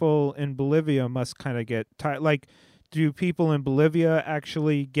sure people in Bolivia must kind of get tired. Like, do people in Bolivia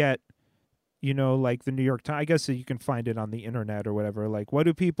actually get, like the New York Times? I guess you can find it on the internet or whatever. Like, what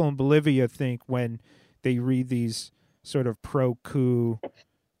do people in Bolivia think when they read these sort of pro-coup,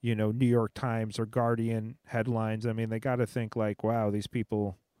 New York Times or Guardian headlines? I mean, they got to think like, wow, these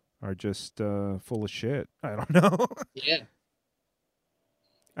people are just full of shit. I don't know. Yeah.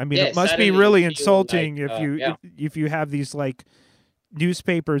 I mean, Yeah, it must be suddenly really you feel insulting like, if you have these like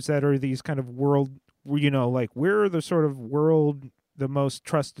newspapers that are these kind of world, like we're the sort of the most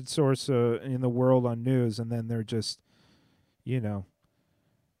trusted source in the world on news, and then they're just, I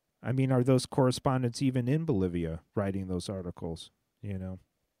mean, are those correspondents even in Bolivia writing those articles?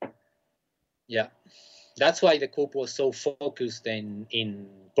 Yeah, that's why the coup was so focused in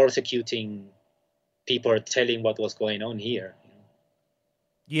persecuting people telling what was going on here.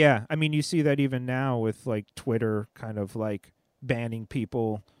 Yeah, I mean, you see that even now with like Twitter kind of like banning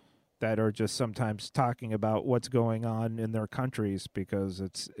people that are just sometimes talking about what's going on in their countries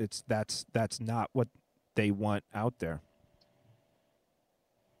because that's not what they want out there.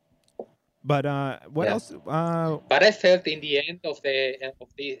 But what else? But I felt in the end of the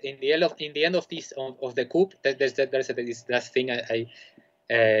coup that there's this last thing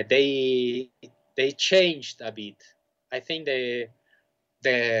they changed a bit. I think the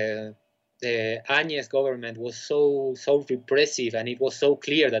Agnes government was so repressive, and it was so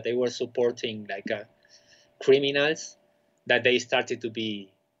clear that they were supporting like criminals, that they started to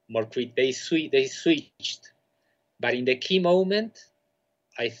be more they switched. But in the key moment,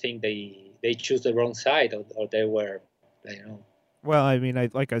 I think they chose the wrong side, or they were, Well, I mean,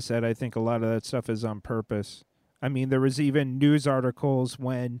 like I said, I think a lot of that stuff is on purpose. I mean, there was even news articles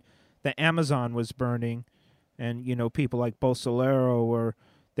when the Amazon was burning, and people like Bolsonaro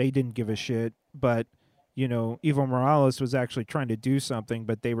they didn't give a shit, but Evo Morales was actually trying to do something,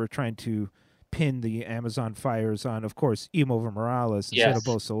 but they were trying to pin the Amazon fires on, of course, Evo Morales instead of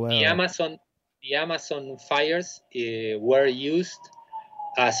Bolsonaro. The Amazon fires were used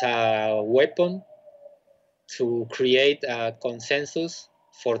as a weapon to create a consensus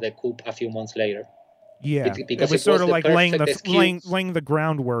for the coup a few months later. Yeah, because it was sort of like laying the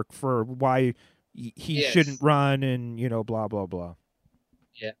groundwork for why he shouldn't run, and blah blah blah.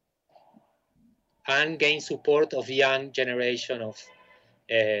 Yeah, and gain support of young generation of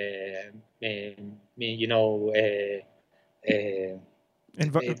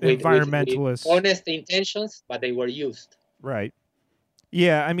environmentalists, with honest intentions, but they were used. Right.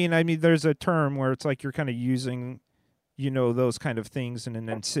 Yeah, I mean, there's a term where it's like you're kind of using, those kind of things in an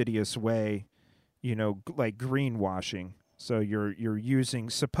insidious way, like greenwashing. So you're using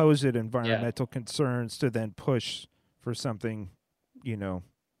supposed environmental concerns to then push for something,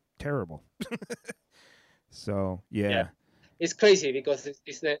 terrible. So yeah, it's crazy because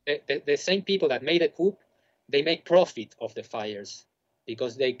it's the same people that made the coup. They make profit of the fires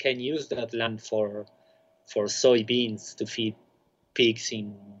because they can use that land for soybeans to feed pigs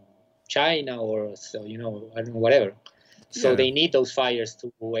in China, or so I don't know, whatever. So they need those fires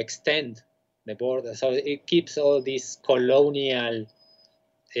to extend the border. So it keeps all this colonial,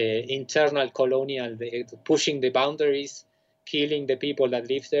 internal colonial, pushing the boundaries, killing the people that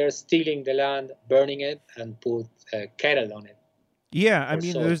live there, stealing the land, burning it, and put cattle on it. Yeah, I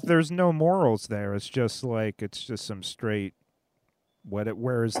mean, there's no morals there. It's just some straight.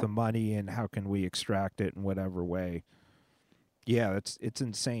 Where is the money, and how can we extract it in whatever way? Yeah, it's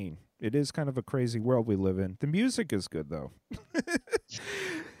insane. It is kind of a crazy world we live in. The music is good though.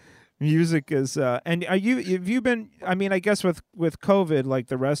 Music is and have you been, I mean, I guess with COVID, like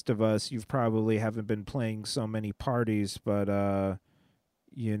the rest of us, you've probably haven't been playing so many parties, but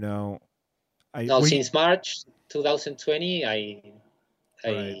since March 2020 I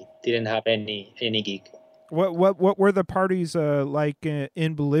didn't have any gig. What were the parties like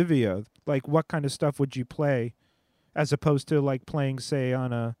in Bolivia? Like what kind of stuff would you play as opposed to like playing, say,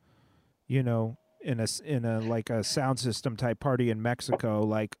 on a in a like a sound system type party in Mexico?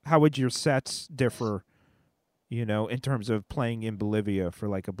 Like how would your sets differ, in terms of playing in Bolivia for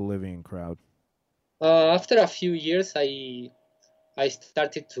like a Bolivian crowd? After a few years, I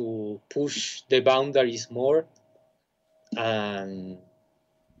started to push the boundaries more, and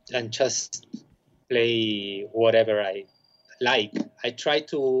just play whatever I like. I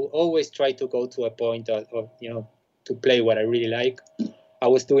always try to go to a point of to play what I really like. I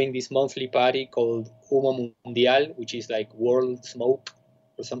was doing this monthly party called Humo Mundial, which is like World Smoke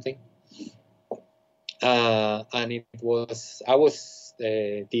or something. And I was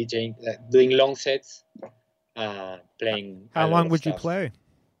DJing, doing long sets, playing a How lot long of would you stuff. play?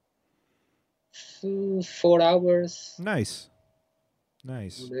 4 hours. Nice.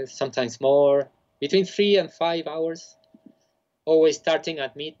 Sometimes more, between 3 and 5 hours. Always starting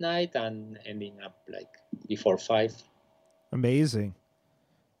at midnight and ending up like before 5. Amazing.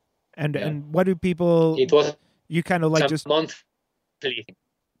 And Yeah. and what do people? It was You kind of like a just. monthly.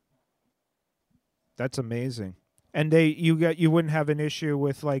 That's amazing. And you wouldn't have an issue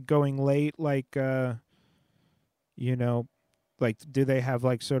with like going late, like you know, like do they have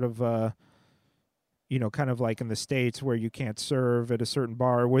like sort of kind of like in the States where you can't serve at a certain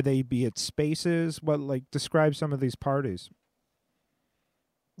bar? Would they be at spaces? What, like, describe some of these parties?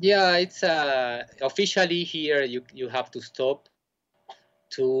 Yeah, it's officially here you have to stop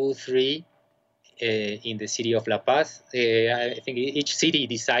 2, 3 in the city of La Paz. I think each city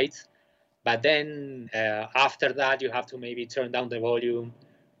decides, but then after that you have to maybe turn down the volume,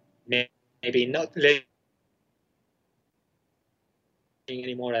 maybe not letting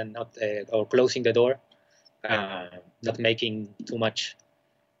anymore, and not or closing the door, not making too much,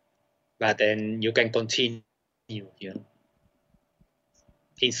 but then you can continue,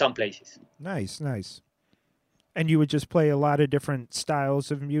 in some places. Nice. And you would just play a lot of different styles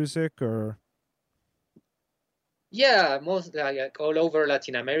of music, or? Yeah, most like all over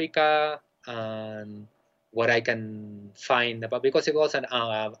Latin America, and what I can find about, because it was an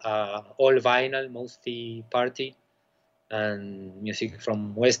all vinyl mostly party, and music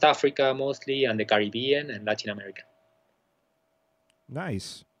from West Africa mostly, and the Caribbean and Latin America.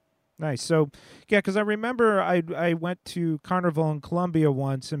 Nice. So, yeah, because I remember I went to Carnival in Colombia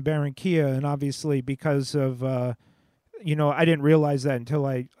once in Barranquilla, and obviously because of I didn't realize that until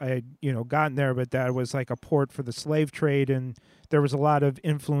I gotten there, but that was like a port for the slave trade, and there was a lot of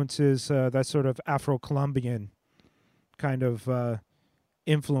influences, that sort of Afro-Colombian kind of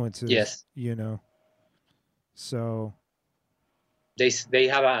influences. Yes, So they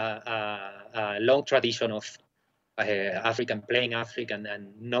have a long tradition of African, playing African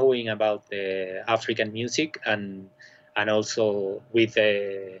and knowing about the African music, and also with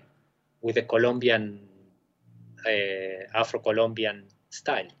the Colombian Afro-Colombian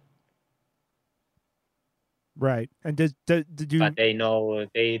style. right. And did you? But they know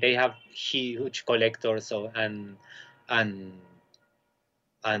they have huge collectors and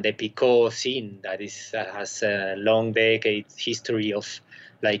the Picot scene that has a long decade history of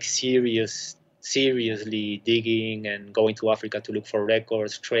like seriously digging and going to Africa to look for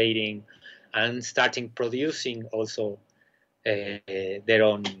records, trading, and starting producing also their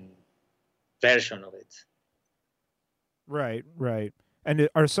own version of it. Right. And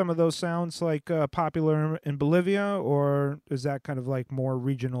are some of those sounds like popular in Bolivia, or is that kind of like more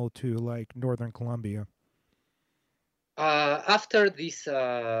regional to like northern Colombia? After this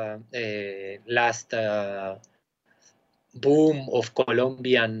last boom of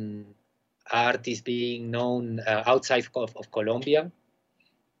Colombian artists being known outside of Colombia,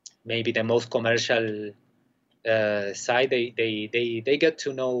 maybe the most commercial side, they get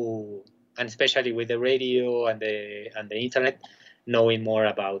to know, and especially with the radio and the internet, knowing more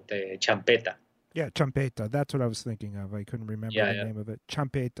about champeta. Yeah, champeta. That's what I was thinking of. I couldn't remember the name of it.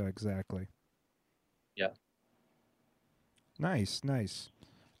 Champeta, exactly. Yeah. Nice.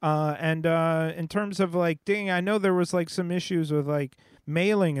 And in terms of like, dang, I know there was like some issues with like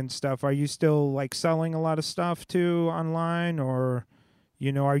mailing and stuff. Are you still like selling a lot of stuff too online, or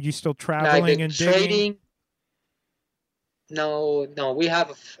are you still traveling like and trading? digging? No, we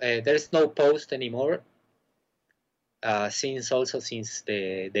have there's no post anymore. Since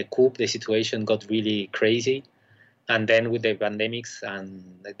the coup, the situation got really crazy, and then with the pandemics,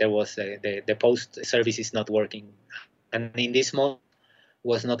 and there was the post service is not working, and in this month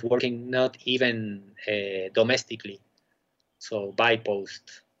was not working, not even domestically, so by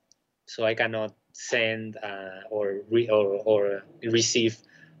post. So I cannot send or receive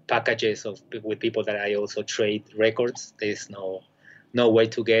packages with people that I also trade records. There's no way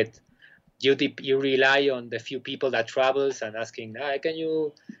to get. You rely on the few people that travels and asking,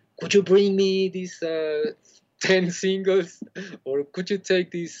 could you bring me these 10 singles, or could you take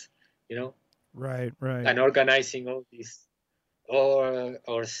this, Right. and organizing all this,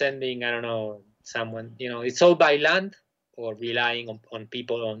 or sending, I don't know, someone, it's all by land, or relying on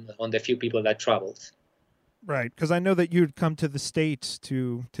people, on the few people that travels. Right, because I know that you'd come to the States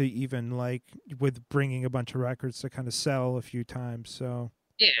to even like with bringing a bunch of records to kind of sell a few times. So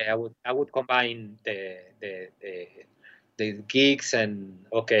yeah, I would combine the gigs, and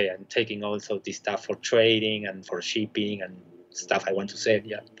taking also this stuff for trading and for shipping and stuff I want to sell.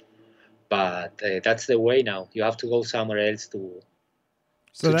 Yeah. but that's the way now. You have to go somewhere else to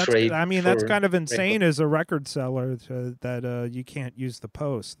trade. That's kind of insane record. as a record seller that you can't use the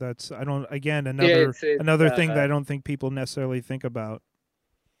post. That's another thing that I don't think people necessarily think about.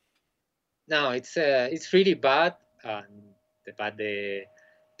 No, it's really bad, but there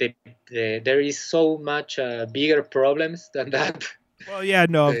is so much bigger problems than that. Well, yeah,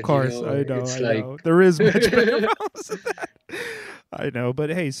 no, of course, I know. There is much bigger problems than that. I know, but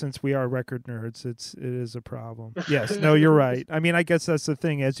hey, since we are record nerds, it is a problem. Yes, no, you're right. I mean, I guess that's the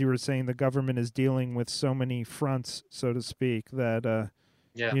thing. As you were saying, the government is dealing with so many fronts, so to speak, that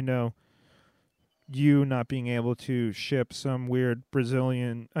you not being able to ship some weird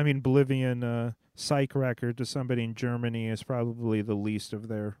Bolivian psych record to somebody in Germany is probably the least of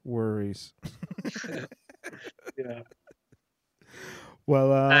their worries. Yeah.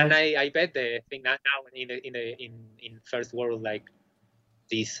 Well, and I bet the thing now in first world, like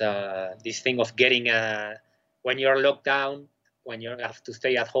this thing of getting when you're locked down, when you have to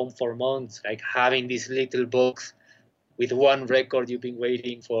stay at home for months, like having this little box with one record you've been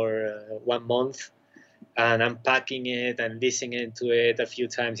waiting for 1 month, and unpacking it and listening to it a few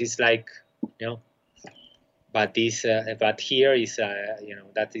times, it's like, but here is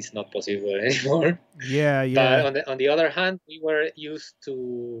that is not possible anymore. Yeah. But on the other hand, we were used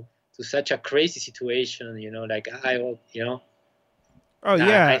to such a crazy situation, like Oh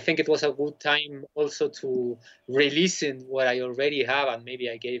yeah. I think it was a good time also to re-listen what I already have, and maybe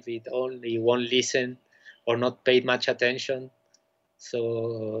I gave it only one listen or not paid much attention.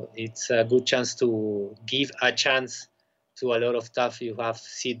 So it's a good chance to give a chance to a lot of stuff you have,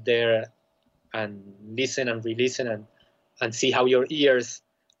 sit there and listen and re-listen and see how your ears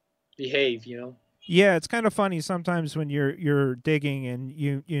behave, Yeah, it's kind of funny sometimes when you're digging and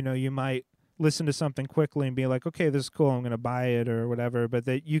you might listen to something quickly and be like, okay, this is cool, I'm going to buy it or whatever, but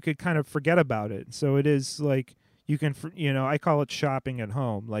that you could kind of forget about it. So it is like you can, I call it shopping at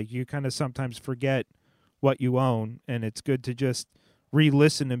home. Like you kind of sometimes forget what you own, and it's good to just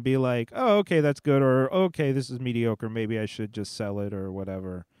re-listen and be like, oh, okay, that's good, or okay, this is mediocre, maybe I should just sell it or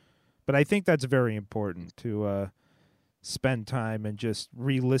whatever. But I think that's very important to spend time and just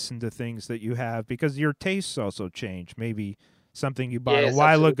re-listen to things that you have, because your tastes also change. Maybe something you bought a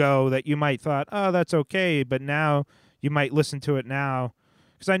while ago that you might thought, oh, that's okay, but now you might listen to it now.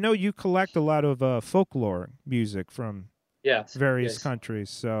 Because I know you collect a lot of folklore music from various countries,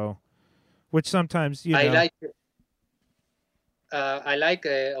 so which sometimes I like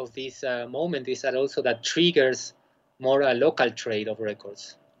of this moment is that also that triggers more a local trade of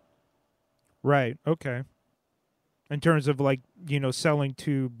records. Right. Okay. In terms of like, selling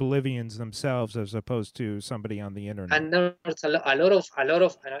to Bolivians themselves as opposed to somebody on the internet. And there's a lot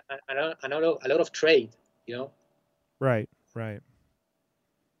of trade, Right.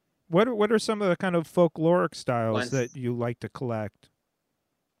 What are some of the kind of folkloric styles that you like to collect?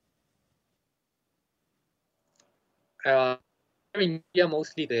 In India,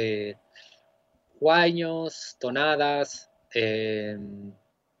 mostly the huaynos, tonadas,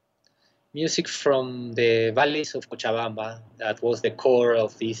 music from the valleys of Cochabamba. That was the core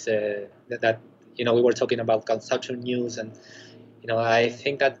of this. That we were talking about consumption news, and I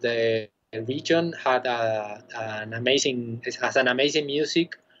think that the region had an amazing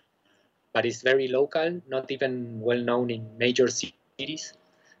music, but it's very local, not even well known in major cities,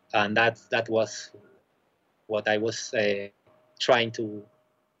 and that was what I was trying to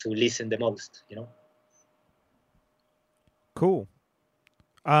listen the most. Cool.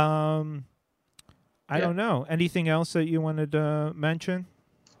 I don't know. Anything else that you wanted to mention?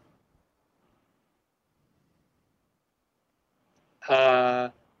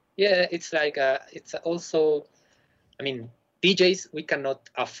 It's like it's also, I mean, DJs, we cannot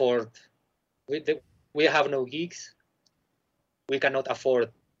afford. We have no gigs. We cannot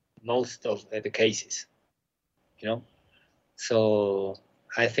afford most of the cases, So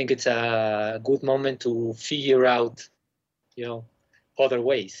I think it's a good moment to figure out, other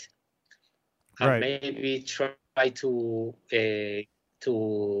ways, and maybe try to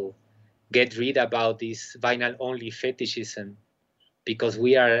get rid about this vinyl only fetishism, because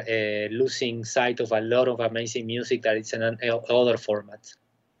we are losing sight of a lot of amazing music that is in other formats.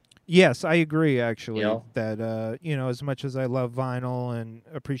 Yes, I agree, actually, that, as much as I love vinyl and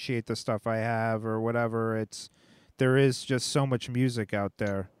appreciate the stuff I have or whatever, there is just so much music out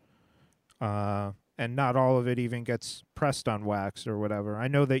there. And not all of it even gets pressed on wax or whatever. I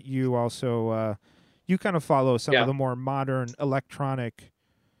know that you also, you kind of follow some of the more modern electronic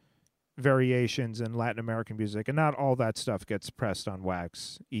variations in Latin American music, and not all that stuff gets pressed on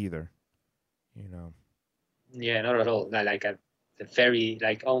wax either, Yeah, not at all. Like very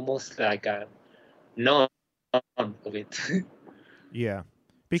like almost like a none of it. Yeah.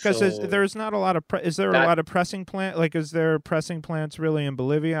 Because So there's not a lot of is there a that lot of pressing plant, like is there pressing plants really in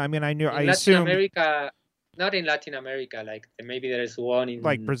Bolivia? I mean, I in Latin assumed America, not in Latin America, like maybe there's one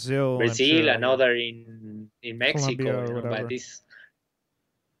like in Brazil, I'm Brazil, sure, yeah. another in Colombia Mexico, or you know, but whatever. this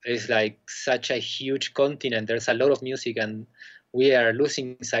is like such a huge continent. There's a lot of music, and we are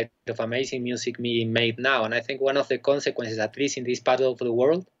losing sight of amazing music being made now. And I think one of the consequences, at least in this part of the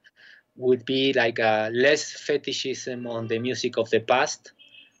world, would be like less fetishism on the music of the past,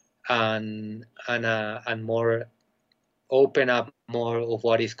 and more open up more of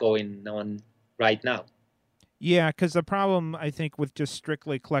what is going on right now. Yeah, because the problem I think with just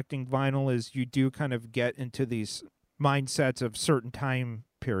strictly collecting vinyl is you do kind of get into these mindsets of certain time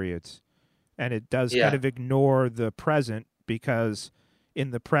periods, and it does kind Yeah, of ignore the present because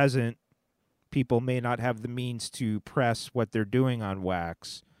in the present people may not have the means to press what they're doing on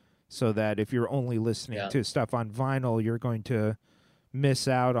wax, so that if you're only listening yeah. to stuff on vinyl, you're going to miss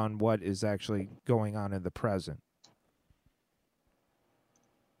out on what is actually going on in the present.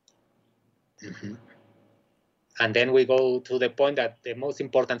 Mm-hmm. And then we go to the point that the most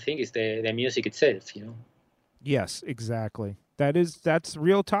important thing is the music itself, you know. Yes, exactly. That's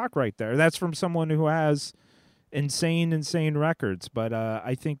real talk right there. That's from someone who has insane records, but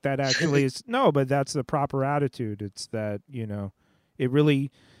I think that actually is no, but that's the proper attitude. It's that, you know, it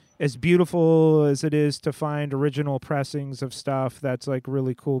really, as beautiful as it is to find original pressings of stuff that's like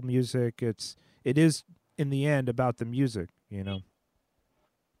really cool music, it is in the end about the music, you know.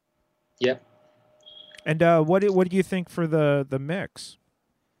 Yeah. And what do you think for the mix?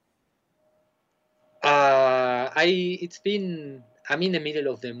 I'm in the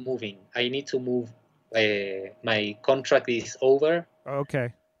middle of the moving. I need to move. My contract is over,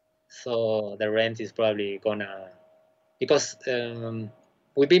 Okay. so the rent is probably gonna, because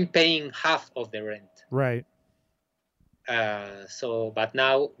we've been paying half of the rent. Right. So, but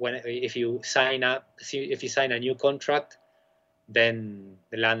now if you sign a new contract, then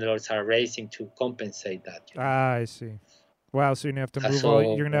the landlords are racing to compensate that. You know? I see. Wow, so you're gonna have to move So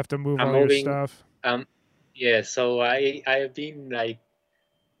you're gonna have to move I'm all your moving. stuff. Yeah. So I've been like,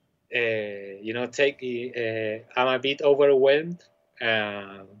 you know, I'm a bit overwhelmed,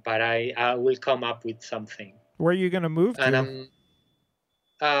 but I will come up with something. Where are you gonna move And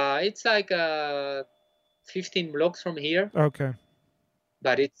to? it's like 15 blocks from here, Okay.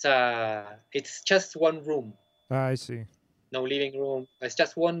 but it's just one room, I see. no living room. It's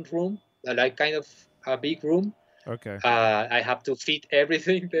just one room, like kind of a big room. Okay. I have to fit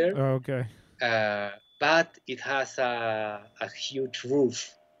everything there, Okay. but it has a huge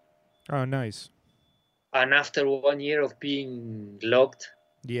roof. Oh, nice. And after 1 year of being locked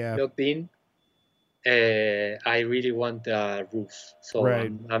in, I really want a roof. So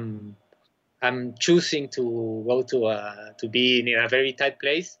Right. I'm choosing to go to be in a very tight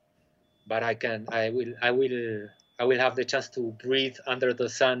place, but I will have the chance to breathe under the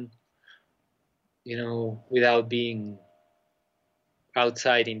sun, you know, without being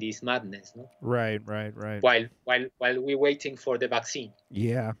outside in this madness, no? Right. While we're waiting for the vaccine.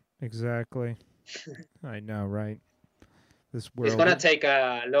 Yeah, exactly. I know, right? This It's world. gonna take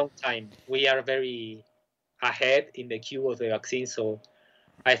a long time. We are very ahead in the queue of the vaccine, so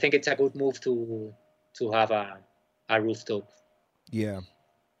I think it's a good move to have a rooftop. Yeah.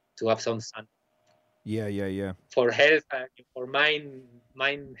 To have some sun. Yeah. For health, for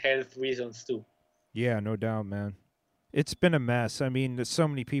mind health reasons too. Yeah, no doubt, man. It's been a mess. I mean, so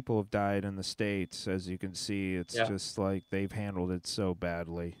many people have died in the States, as you can see. It's just like they've handled it so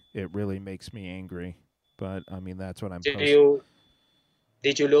badly. It really makes me angry. But I mean, that's what I'm. Did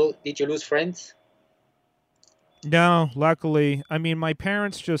you lose friends? No, luckily. I mean, my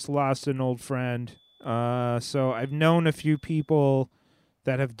parents just lost an old friend. So I've known a few people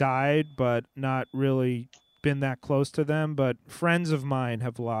that have died, but not really been that close to them. But friends of mine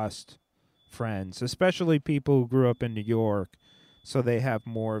have lost friends, especially people who grew up in New York. So they have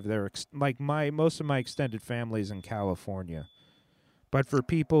more of their most of my extended family is in California. But for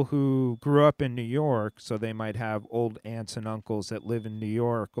people who grew up in New York, so they might have old aunts and uncles that live in New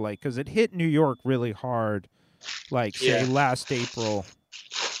York, like, because it hit New York really hard, like, say, last April,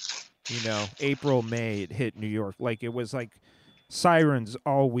 you know, April, May, it hit New York. Like, it was like sirens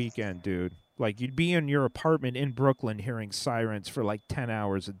all weekend, dude. Like, you'd be in your apartment in Brooklyn hearing sirens for like 10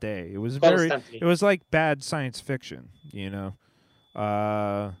 hours a day. It was Constantly. It was like bad science fiction, you know?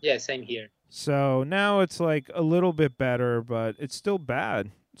 Yeah, same here. So now it's like a little bit better, but it's still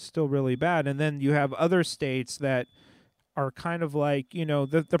bad. It's still really bad. And then you have other states that are kind of like, you know,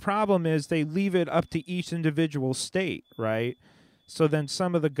 the problem is they leave it up to each individual state, right? So then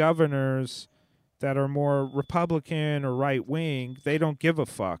some of the governors that are more Republican or right wing, they don't give a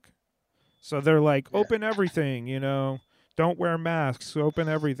fuck. So they're like, open everything, don't wear masks, open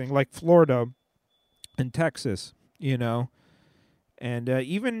everything, like Florida and Texas, And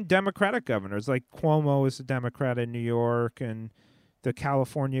even Democratic governors, like Cuomo is a Democrat in New York, and the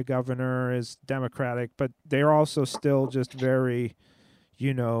California governor is Democratic, but they're also still just very,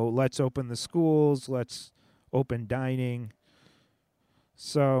 let's open the schools, let's open dining.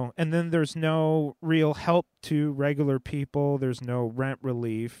 So, and then there's no real help to regular people. There's no rent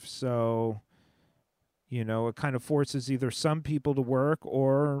relief. So, it kind of forces either some people to work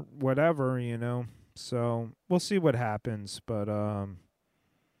or whatever, So we'll see what happens. But,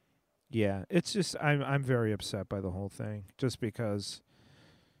 yeah, it's just, I'm very upset by the whole thing just because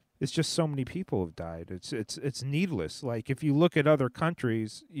it's just so many people have died. It's needless. Like if you look at other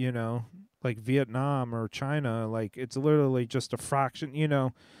countries, like Vietnam or China, like it's literally just a fraction,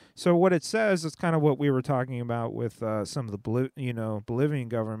 So what it says is kind of what we were talking about with some of the Bolivian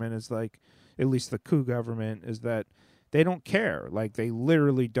government is like, at least the coup government, is that they don't care. Like they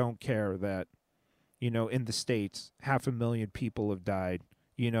literally don't care that, in the States, 500,000 people have died.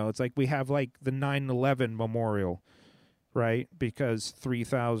 It's like we have like the 9/11 memorial, right? Because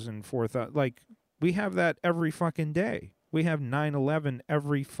 3,000, 4,000, like we have that every fucking day. We have 9/11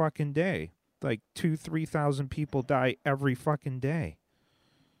 every fucking day. Like 2,000-3,000 people die every fucking day.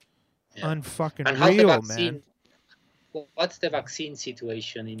 Yeah. Unfucking and real, man. What's the vaccine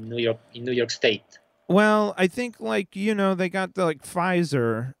situation in New York State? Well, I think like they got the like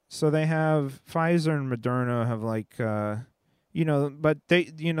Pfizer, so they have Pfizer and Moderna have like but they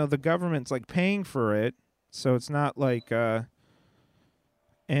the government's like paying for it, so it's not like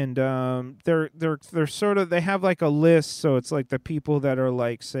and they're sort of, they have like a list, so it's like the people that are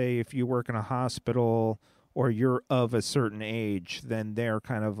like, say if you work in a hospital or you're of a certain age, then they're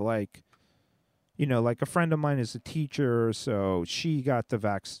kind of like, like a friend of mine is a teacher, so she got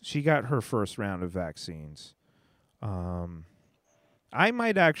she got her first round of vaccines. I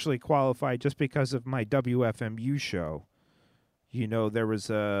might actually qualify just because of my WFMU show. There was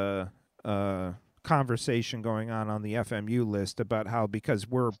a conversation going on the FMU list about how, because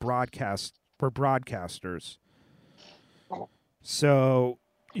we're broadcasters, so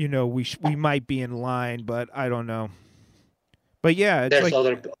we might be in line, but I don't know. But yeah, it's there's like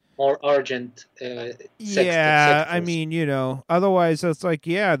other more urgent yeah, I mean, otherwise it's like,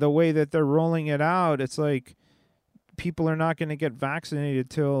 yeah, the way that they're rolling it out, it's like people are not going to get vaccinated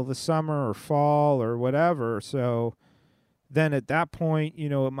till the summer or fall or whatever. So then at that point,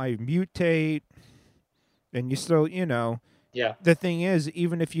 it might mutate, and you still, yeah. The thing is,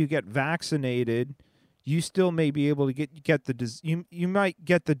 even if you get vaccinated, you still may be able to get the you might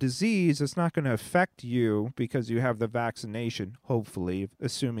get the disease. It's not going to affect you because you have the vaccination, hopefully,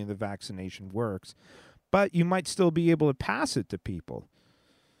 assuming the vaccination works. But you might still be able to pass it to people.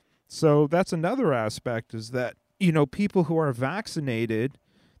 So that's another aspect, is that, people who are vaccinated,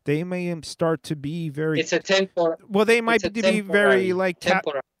 they may start to be very... It's a temporary... Well, they might be very, like...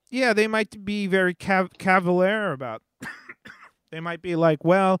 yeah, they might be very cavalier about... They might be like,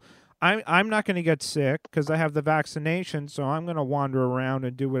 well, I'm not going to get sick because I have the vaccination, so I'm going to wander around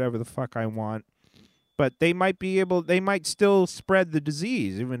and do whatever the fuck I want. But they might still spread the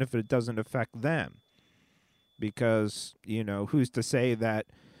disease, even if it doesn't affect them. Because, who's to say that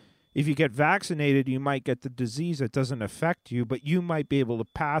if you get vaccinated, you might get the disease that doesn't affect you, but you might be able to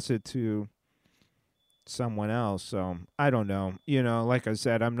pass it to someone else. So I don't know. Like I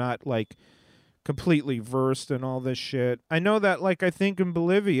said, I'm not like completely versed in all this shit. I know that, like, I think in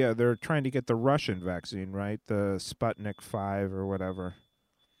Bolivia, they're trying to get the Russian vaccine, right? The Sputnik 5 or whatever.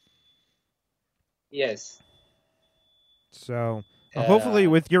 Yes. So hopefully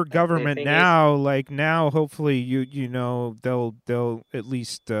with your government now, hopefully they'll at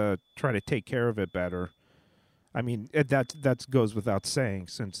least try to take care of it better. I mean, that goes without saying,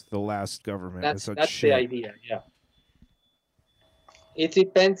 since the last government was such shit. That's the idea, yeah. It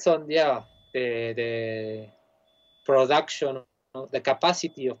depends on the production, the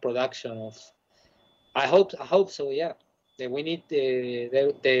capacity of production of. I hope so. Yeah, we need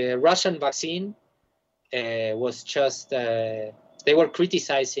the Russian vaccine. Was just they were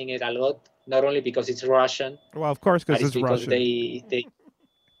criticizing it a lot, not only because it's Russian. Well, of course, because it's Russian.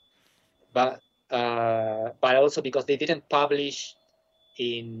 But also because they didn't publish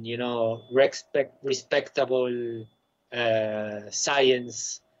in respectable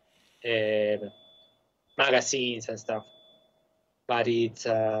science magazines and stuff. But it's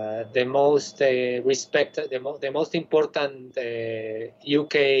the most the most important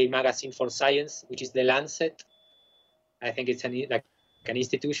UK magazine for science, which is The Lancet. I think it's like an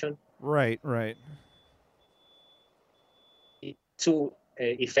institution. Right. Too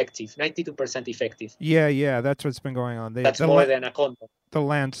effective, 92% effective. Yeah, that's what's been going on. That's more than a condom. The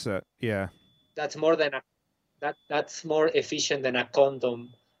Lancet, yeah. That's more than that's more efficient than a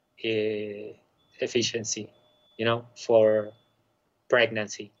condom efficiency, for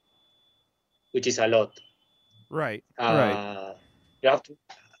pregnancy, which is a lot. Right. You have to.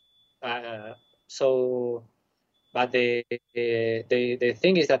 But the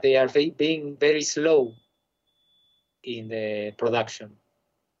thing is that they are being very slow in the production.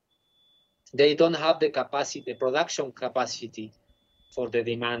 They don't have the production capacity for the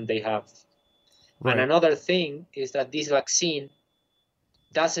demand they have. Right. And another thing is that this vaccine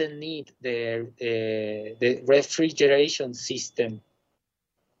doesn't need the refrigeration system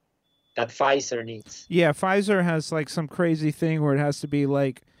that Pfizer needs. Yeah, Pfizer has like some crazy thing where it has to be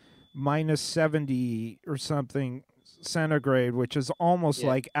like -70 or something centigrade, which is almost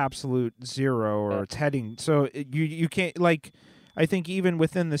like absolute zero, or it's heading. So you can't, like, I think even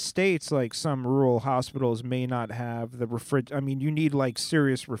within the States, like some rural hospitals may not have the I mean, you need like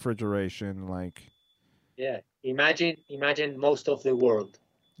serious refrigeration, like. Yeah, imagine most of the world.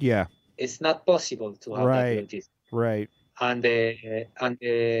 Yeah, it's not possible to have that logistics. Right. And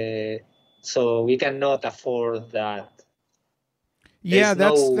so we cannot afford that. Yeah,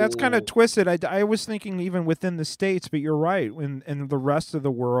 that's kind of twisted. I was thinking even within the States, but you're right. In the rest of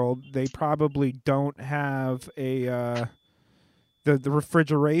the world, they probably don't have the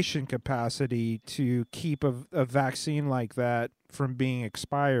refrigeration capacity to keep a vaccine like that from being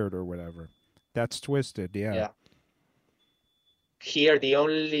expired or whatever. That's twisted. Yeah. Here, the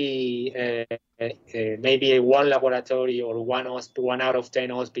only maybe one laboratory or one out of 10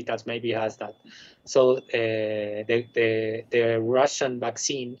 hospitals maybe has that. So the Russian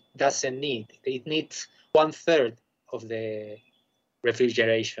vaccine doesn't need. It needs 1/3 of the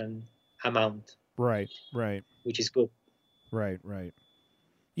refrigeration amount. Right. Which is good. Right.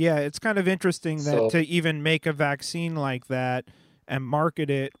 Yeah, it's kind of interesting that to even make a vaccine like that and market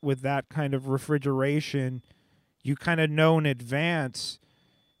it with that kind of refrigeration, you kind of know in advance.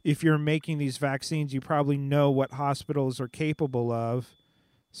 If you're making these vaccines, you probably know what hospitals are capable of.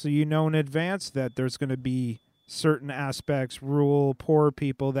 So you know in advance that there's going to be certain aspects, rural, poor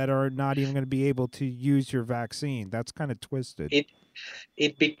people that are not even going to be able to use your vaccine. That's kind of twisted.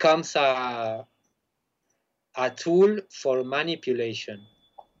 It becomes a tool for manipulation.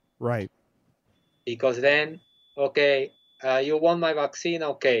 Right. Because then, okay, you want my vaccine?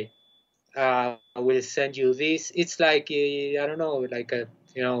 Okay. I will send you this. It's like, I don't know, like a,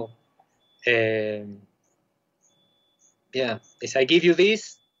 if I give you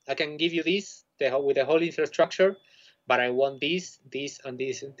this, I can give you this with the whole infrastructure, but I want this, and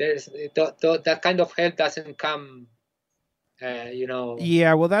this. There's that kind of help doesn't come,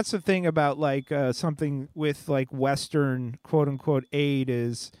 Yeah, well, that's the thing about like something with like Western quote unquote aid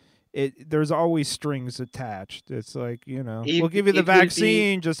is. There's always strings attached. It's like, we'll give you the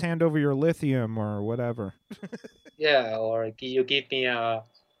vaccine, just hand over your lithium or whatever. Yeah, or you give me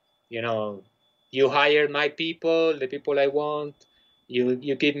you hire my people, the people I want.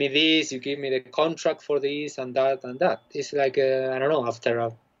 You give me this, you give me the contract for this and that and that. It's like, I don't know, after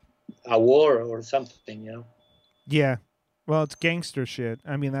a war or something, Yeah. Well, it's gangster shit.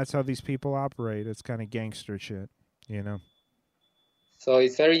 I mean, that's how these people operate. It's kind of gangster shit, So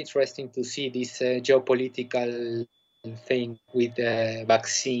it's very interesting to see this geopolitical thing with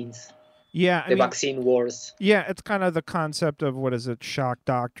vaccines. Yeah, the vaccine wars. Yeah, it's kind of the concept of shock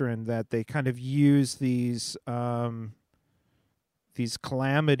doctrine, that they kind of use these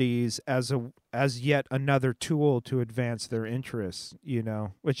calamities as yet another tool to advance their interests.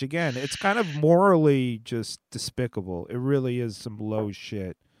 Which again, it's kind of morally just despicable. It really is some low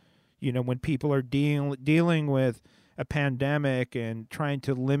shit. When people are dealing with a pandemic and trying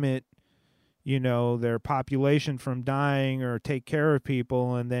to limit, their population from dying or take care of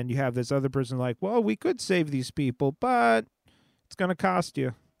people, and then you have this other person like, well, we could save these people, but it's going to cost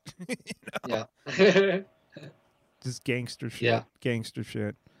you. Yeah. Just gangster shit. Yeah. Gangster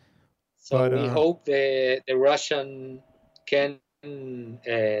shit. So we hope the Russian can,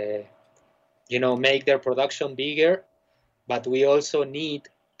 make their production bigger, but we also need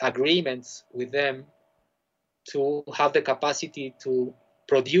agreements with them to have the capacity to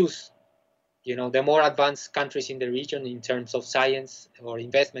produce, the more advanced countries in the region in terms of science or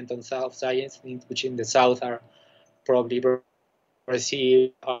investment on science, which in the south are probably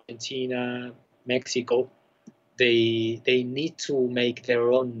Brazil, Argentina, Mexico. They need to make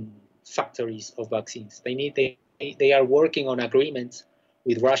their own factories of vaccines. They are working on agreements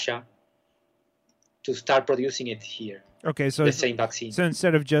with Russia to start producing it here. Okay, so the same vaccine. So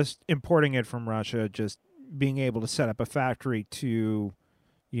instead of just importing it from Russia, just being able to set up a factory to,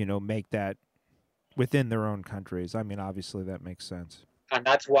 make that within their own countries. I mean, obviously that makes sense. And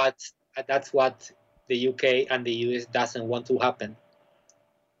that's what the UK and the US doesn't want to happen.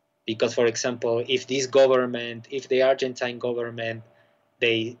 Because, for example, if the Argentine government,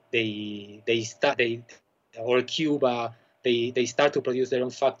 or Cuba, they start to produce their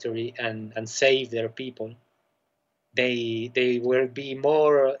own factory and save their people, they will be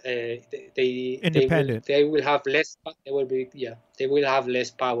more Independent. they will have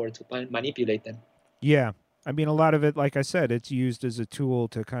less power to manipulate them. Yeah. I mean, a lot of it, like I said, it's used as a tool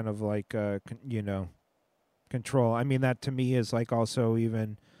to kind of like, control. I mean, that to me is like also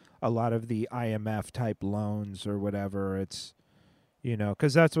even a lot of the IMF type loans or whatever. It's,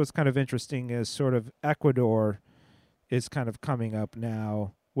 because that's what's kind of interesting is sort of Ecuador is kind of coming up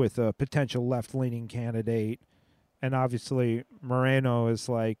now with a potential left-leaning candidate. And obviously Moreno is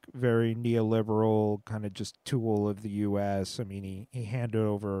like very neoliberal, kind of just tool of the U.S. I mean, he handed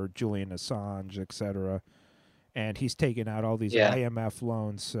over Julian Assange, etc. And he's taken out all these IMF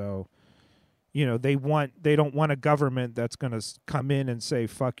loans. So, they don't want a government that's going to come in and say,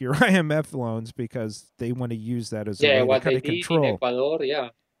 fuck your IMF loans, because they want to use that as a way to kind of control. In Ecuador,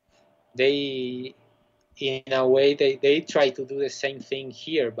 they, in a way, they try to do the same thing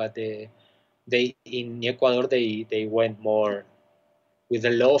here, but in Ecuador, they went more with the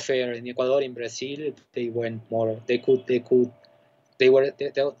lawfare. In Ecuador, in Brazil, they went more.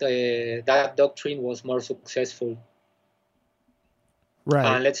 That doctrine was more successful. Right.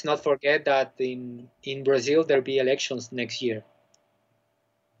 And let's not forget that in Brazil, there'll be elections next year.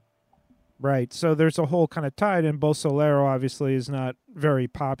 Right. So there's a whole kind of tide, and Bolsonaro obviously is not very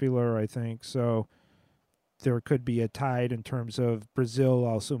popular, I think. So there could be a tide in terms of Brazil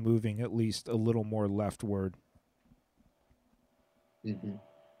also moving at least a little more leftward. Mm-hmm.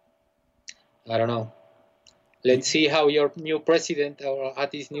 I don't know. Let's see how your new president or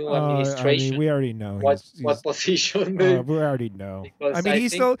at his new administration. I mean, we already know what position. We already know. I mean,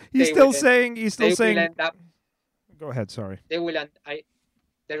 he's still saying. Go ahead. Sorry. They will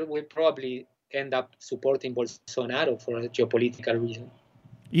probably end up supporting Bolsonaro for a geopolitical reason.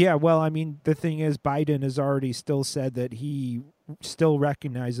 Yeah, well, I mean, the thing is, Biden has already still said that he still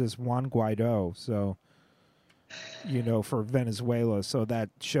recognizes Juan Guaido, so, for Venezuela. So that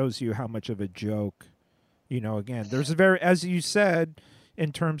shows you how much of a joke, again, there's as you said,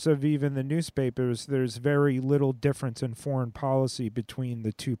 in terms of even the newspapers, there's very little difference in foreign policy between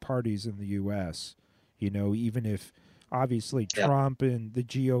the two parties in the U.S., even if obviously Trump and the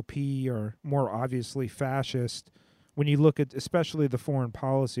GOP are more obviously fascist. When you look at especially the foreign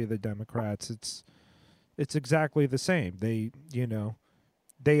policy of the Democrats, it's exactly the same. They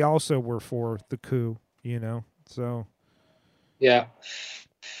also were for the coup, so. Yeah.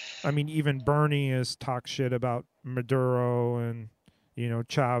 I mean, even Bernie has talked shit about Maduro and,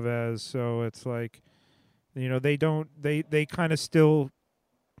 Chavez. So it's like, they kind of still,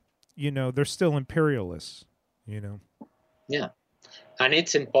 they're still imperialists, Yeah. And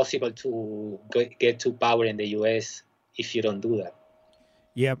it's impossible to get to power in the U.S. if you don't do that.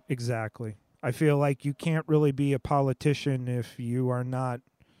 Yep, exactly. I feel like you can't really be a politician if you are not,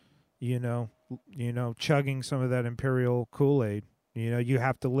 chugging some of that imperial Kool-Aid. You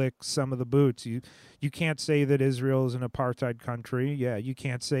have to lick some of the boots. You can't say that Israel is an apartheid country. Yeah, you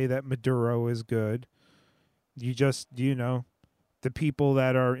can't say that Maduro is good. You just, the people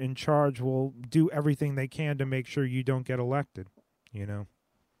that are in charge will do everything they can to make sure you don't get elected.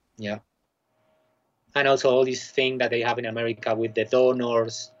 Yeah. And also all these things that they have in America with the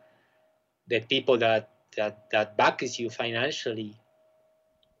donors, the people that backs you financially.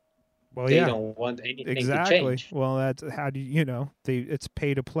 Well, they don't want anything to change. Well, that's how do it's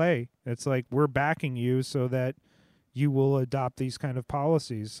pay to play. It's like, we're backing you so that you will adopt these kind of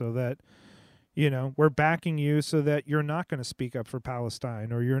policies, so that we're backing you so that you're not going to speak up for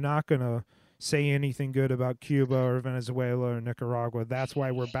Palestine, or you're not going to say anything good about Cuba or Venezuela or Nicaragua. That's why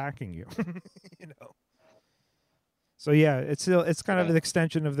we're backing you. So yeah, it's kind of an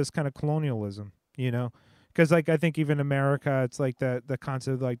extension of this kind of colonialism, because like I think even America, it's like the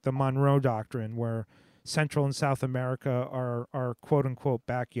concept of like the Monroe Doctrine, where Central and South America are quote unquote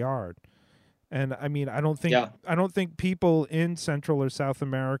backyard. And I mean, I don't think people in Central or South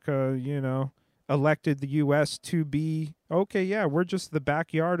America, elected the U.S. to be, okay, yeah, we're just the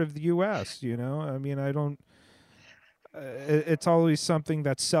backyard of the U.S., I mean, I don't, it's always something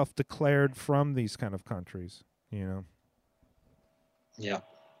that's self-declared from these kind of countries, Yeah.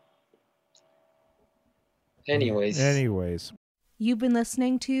 Anyways. You've been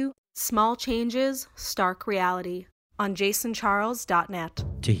listening to Small Changes, Stark Reality on jasoncharles.net.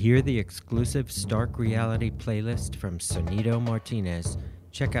 To hear the exclusive Stark Reality playlist from Sonito Martinez,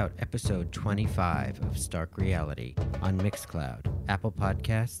 check out episode 25 of Stark Reality on Mixcloud, Apple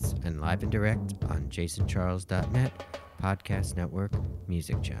Podcasts, and live and direct on jasoncharles.net, Podcast Network,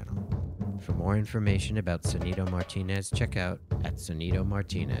 Music Channel. For more information about Sonito Martinez, check out at Sonito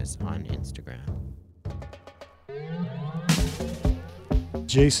Martinez on Instagram.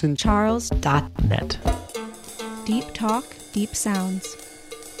 jasoncharles.net. Deep talk, deep sounds.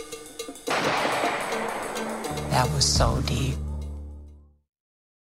 That was so deep.